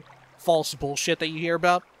the, like, false bullshit that you hear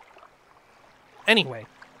about. Anyway,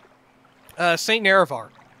 St. Nerevar.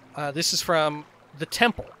 This is from the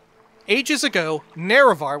Temple. Ages ago,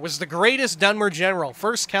 Nerevar was the greatest Dunmer general,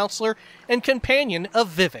 first counselor, and companion of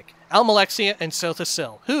Vivec, Almalexia, and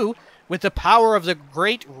Sothasil, who, with the power of the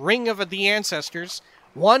great Ring of the Ancestors,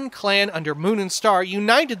 one clan under Moon and Star,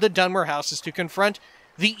 united the Dunmer houses to confront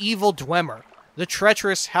the evil Dwemer, the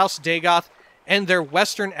treacherous House Dagoth, and their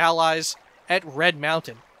western allies at Red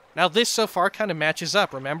Mountain. Now this so far kind of matches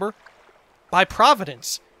up, remember? By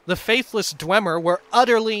providence, the faithless Dwemer were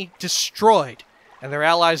utterly destroyed, and their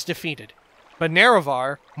allies defeated. But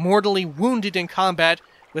Nerevar, mortally wounded in combat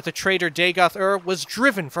with the traitor Dagoth was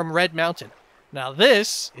driven from Red Mountain. Now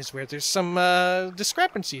this is where there's some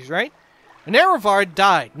discrepancies, right? Nerevar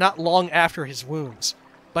died not long after his wounds,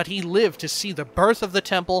 but he lived to see the birth of the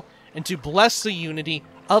temple and to bless the unity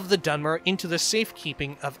of the Dunmer into the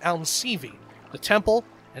safekeeping of Almsivi, the temple,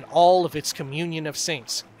 and all of its communion of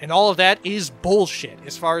saints. And all of that is bullshit.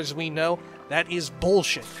 As far as we know, that is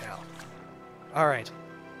bullshit now. Alright.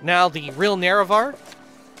 Now the real Nerevar.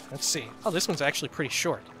 Let's see. Oh, this one's actually pretty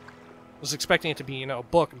short. I was expecting it to be, a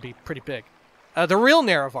book and be pretty big. The real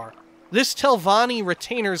Nerevar. This Telvanni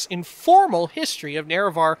retainer's informal history of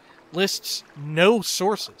Nerevar lists no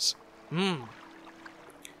sources.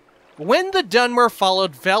 When the Dunmer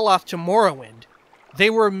followed Veloth to Morrowind, they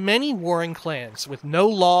were many warring clans with no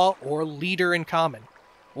law or leader in common.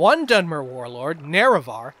 One Dunmer warlord,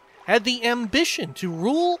 Nerevar, had the ambition to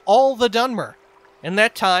rule all the Dunmer. In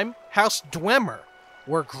that time, House Dwemer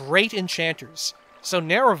were great enchanters, so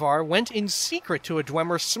Nerevar went in secret to a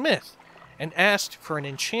Dwemer smith and asked for an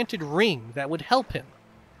enchanted ring that would help him.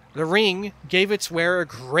 The ring gave its wearer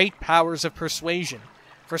great powers of persuasion.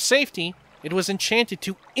 For safety, it was enchanted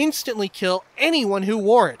to instantly kill anyone who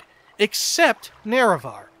wore it, except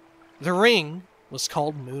Nerevar. The ring was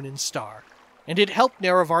called Moon and Star, and it helped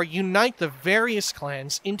Nerevar unite the various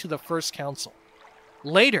clans into the First Council.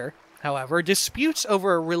 Later, however, disputes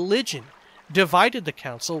over a religion divided the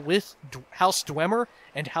council with House Dwemer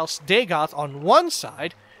and House Dagoth on one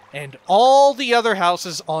side, and all the other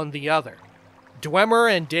houses on the other.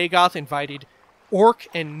 Dwemer and Dagoth invited Orc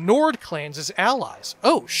and Nord clans as allies.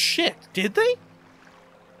 Oh shit, did they?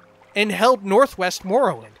 And held northwest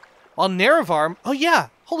Morrowind. While Nerevar... Oh yeah,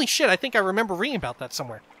 holy shit, I think I remember reading about that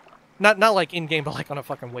somewhere. Not like in-game, but like on a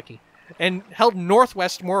fucking wiki. And held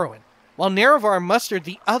northwest Morrowind. While Nerevar mustered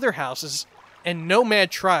the other houses and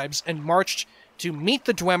nomad tribes and marched to meet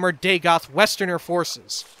the Dwemer Dagoth Westerner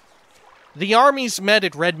forces. The armies met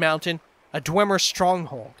at Red Mountain, a Dwemer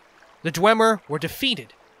stronghold. The Dwemer were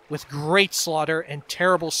defeated, with great slaughter and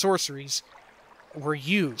terrible sorceries were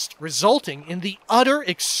used, resulting in the utter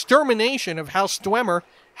extermination of House Dwemer,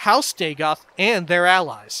 House Dagoth, and their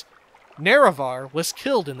allies. Nerevar was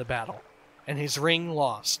killed in the battle, and his ring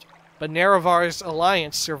lost. But Nerevar's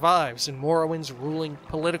alliance survives in Morrowind's ruling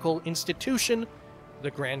political institution, the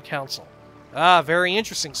Grand Council. Ah, very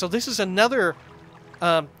interesting. So this is another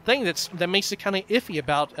thing that makes it kind of iffy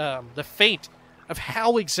about the fate of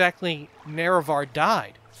how exactly Nerevar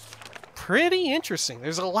died. Pretty interesting.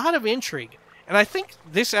 There's a lot of intrigue. And I think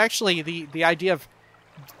this actually, the idea of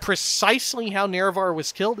precisely how Nerevar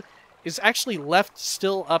was killed is actually left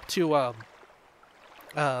still up to,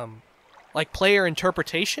 like, player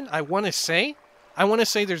interpretation, I want to say. I want to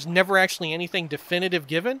say there's never actually anything definitive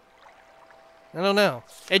given. I don't know.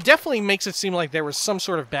 It definitely makes it seem like there was some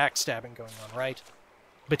sort of backstabbing going on, right?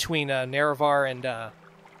 Between Nerevar and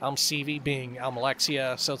Almsivi, being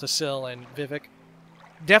Almalexia, Sothasil, and Vivec.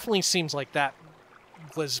 Definitely seems like that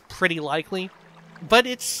was pretty likely, but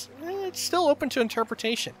it's still open to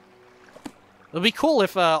interpretation. It'll be cool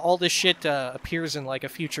if all this shit appears in like a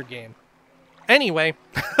future game. Anyway,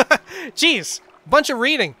 geez, bunch of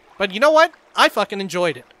reading, but you know what? I fucking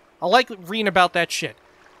enjoyed it. I like reading about that shit.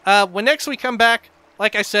 When next we come back,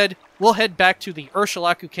 like I said, we'll head back to the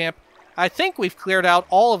Ursulaku camp. I think we've cleared out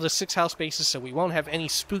all of the 6 house bases, so we won't have any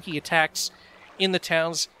spooky attacks in the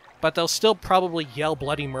towns, but they'll still probably yell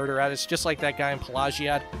bloody murder at us, just like that guy in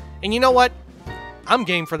Pelagiad. And you know what? I'm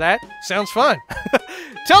game for that. Sounds fun.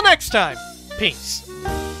 Till next time, peace.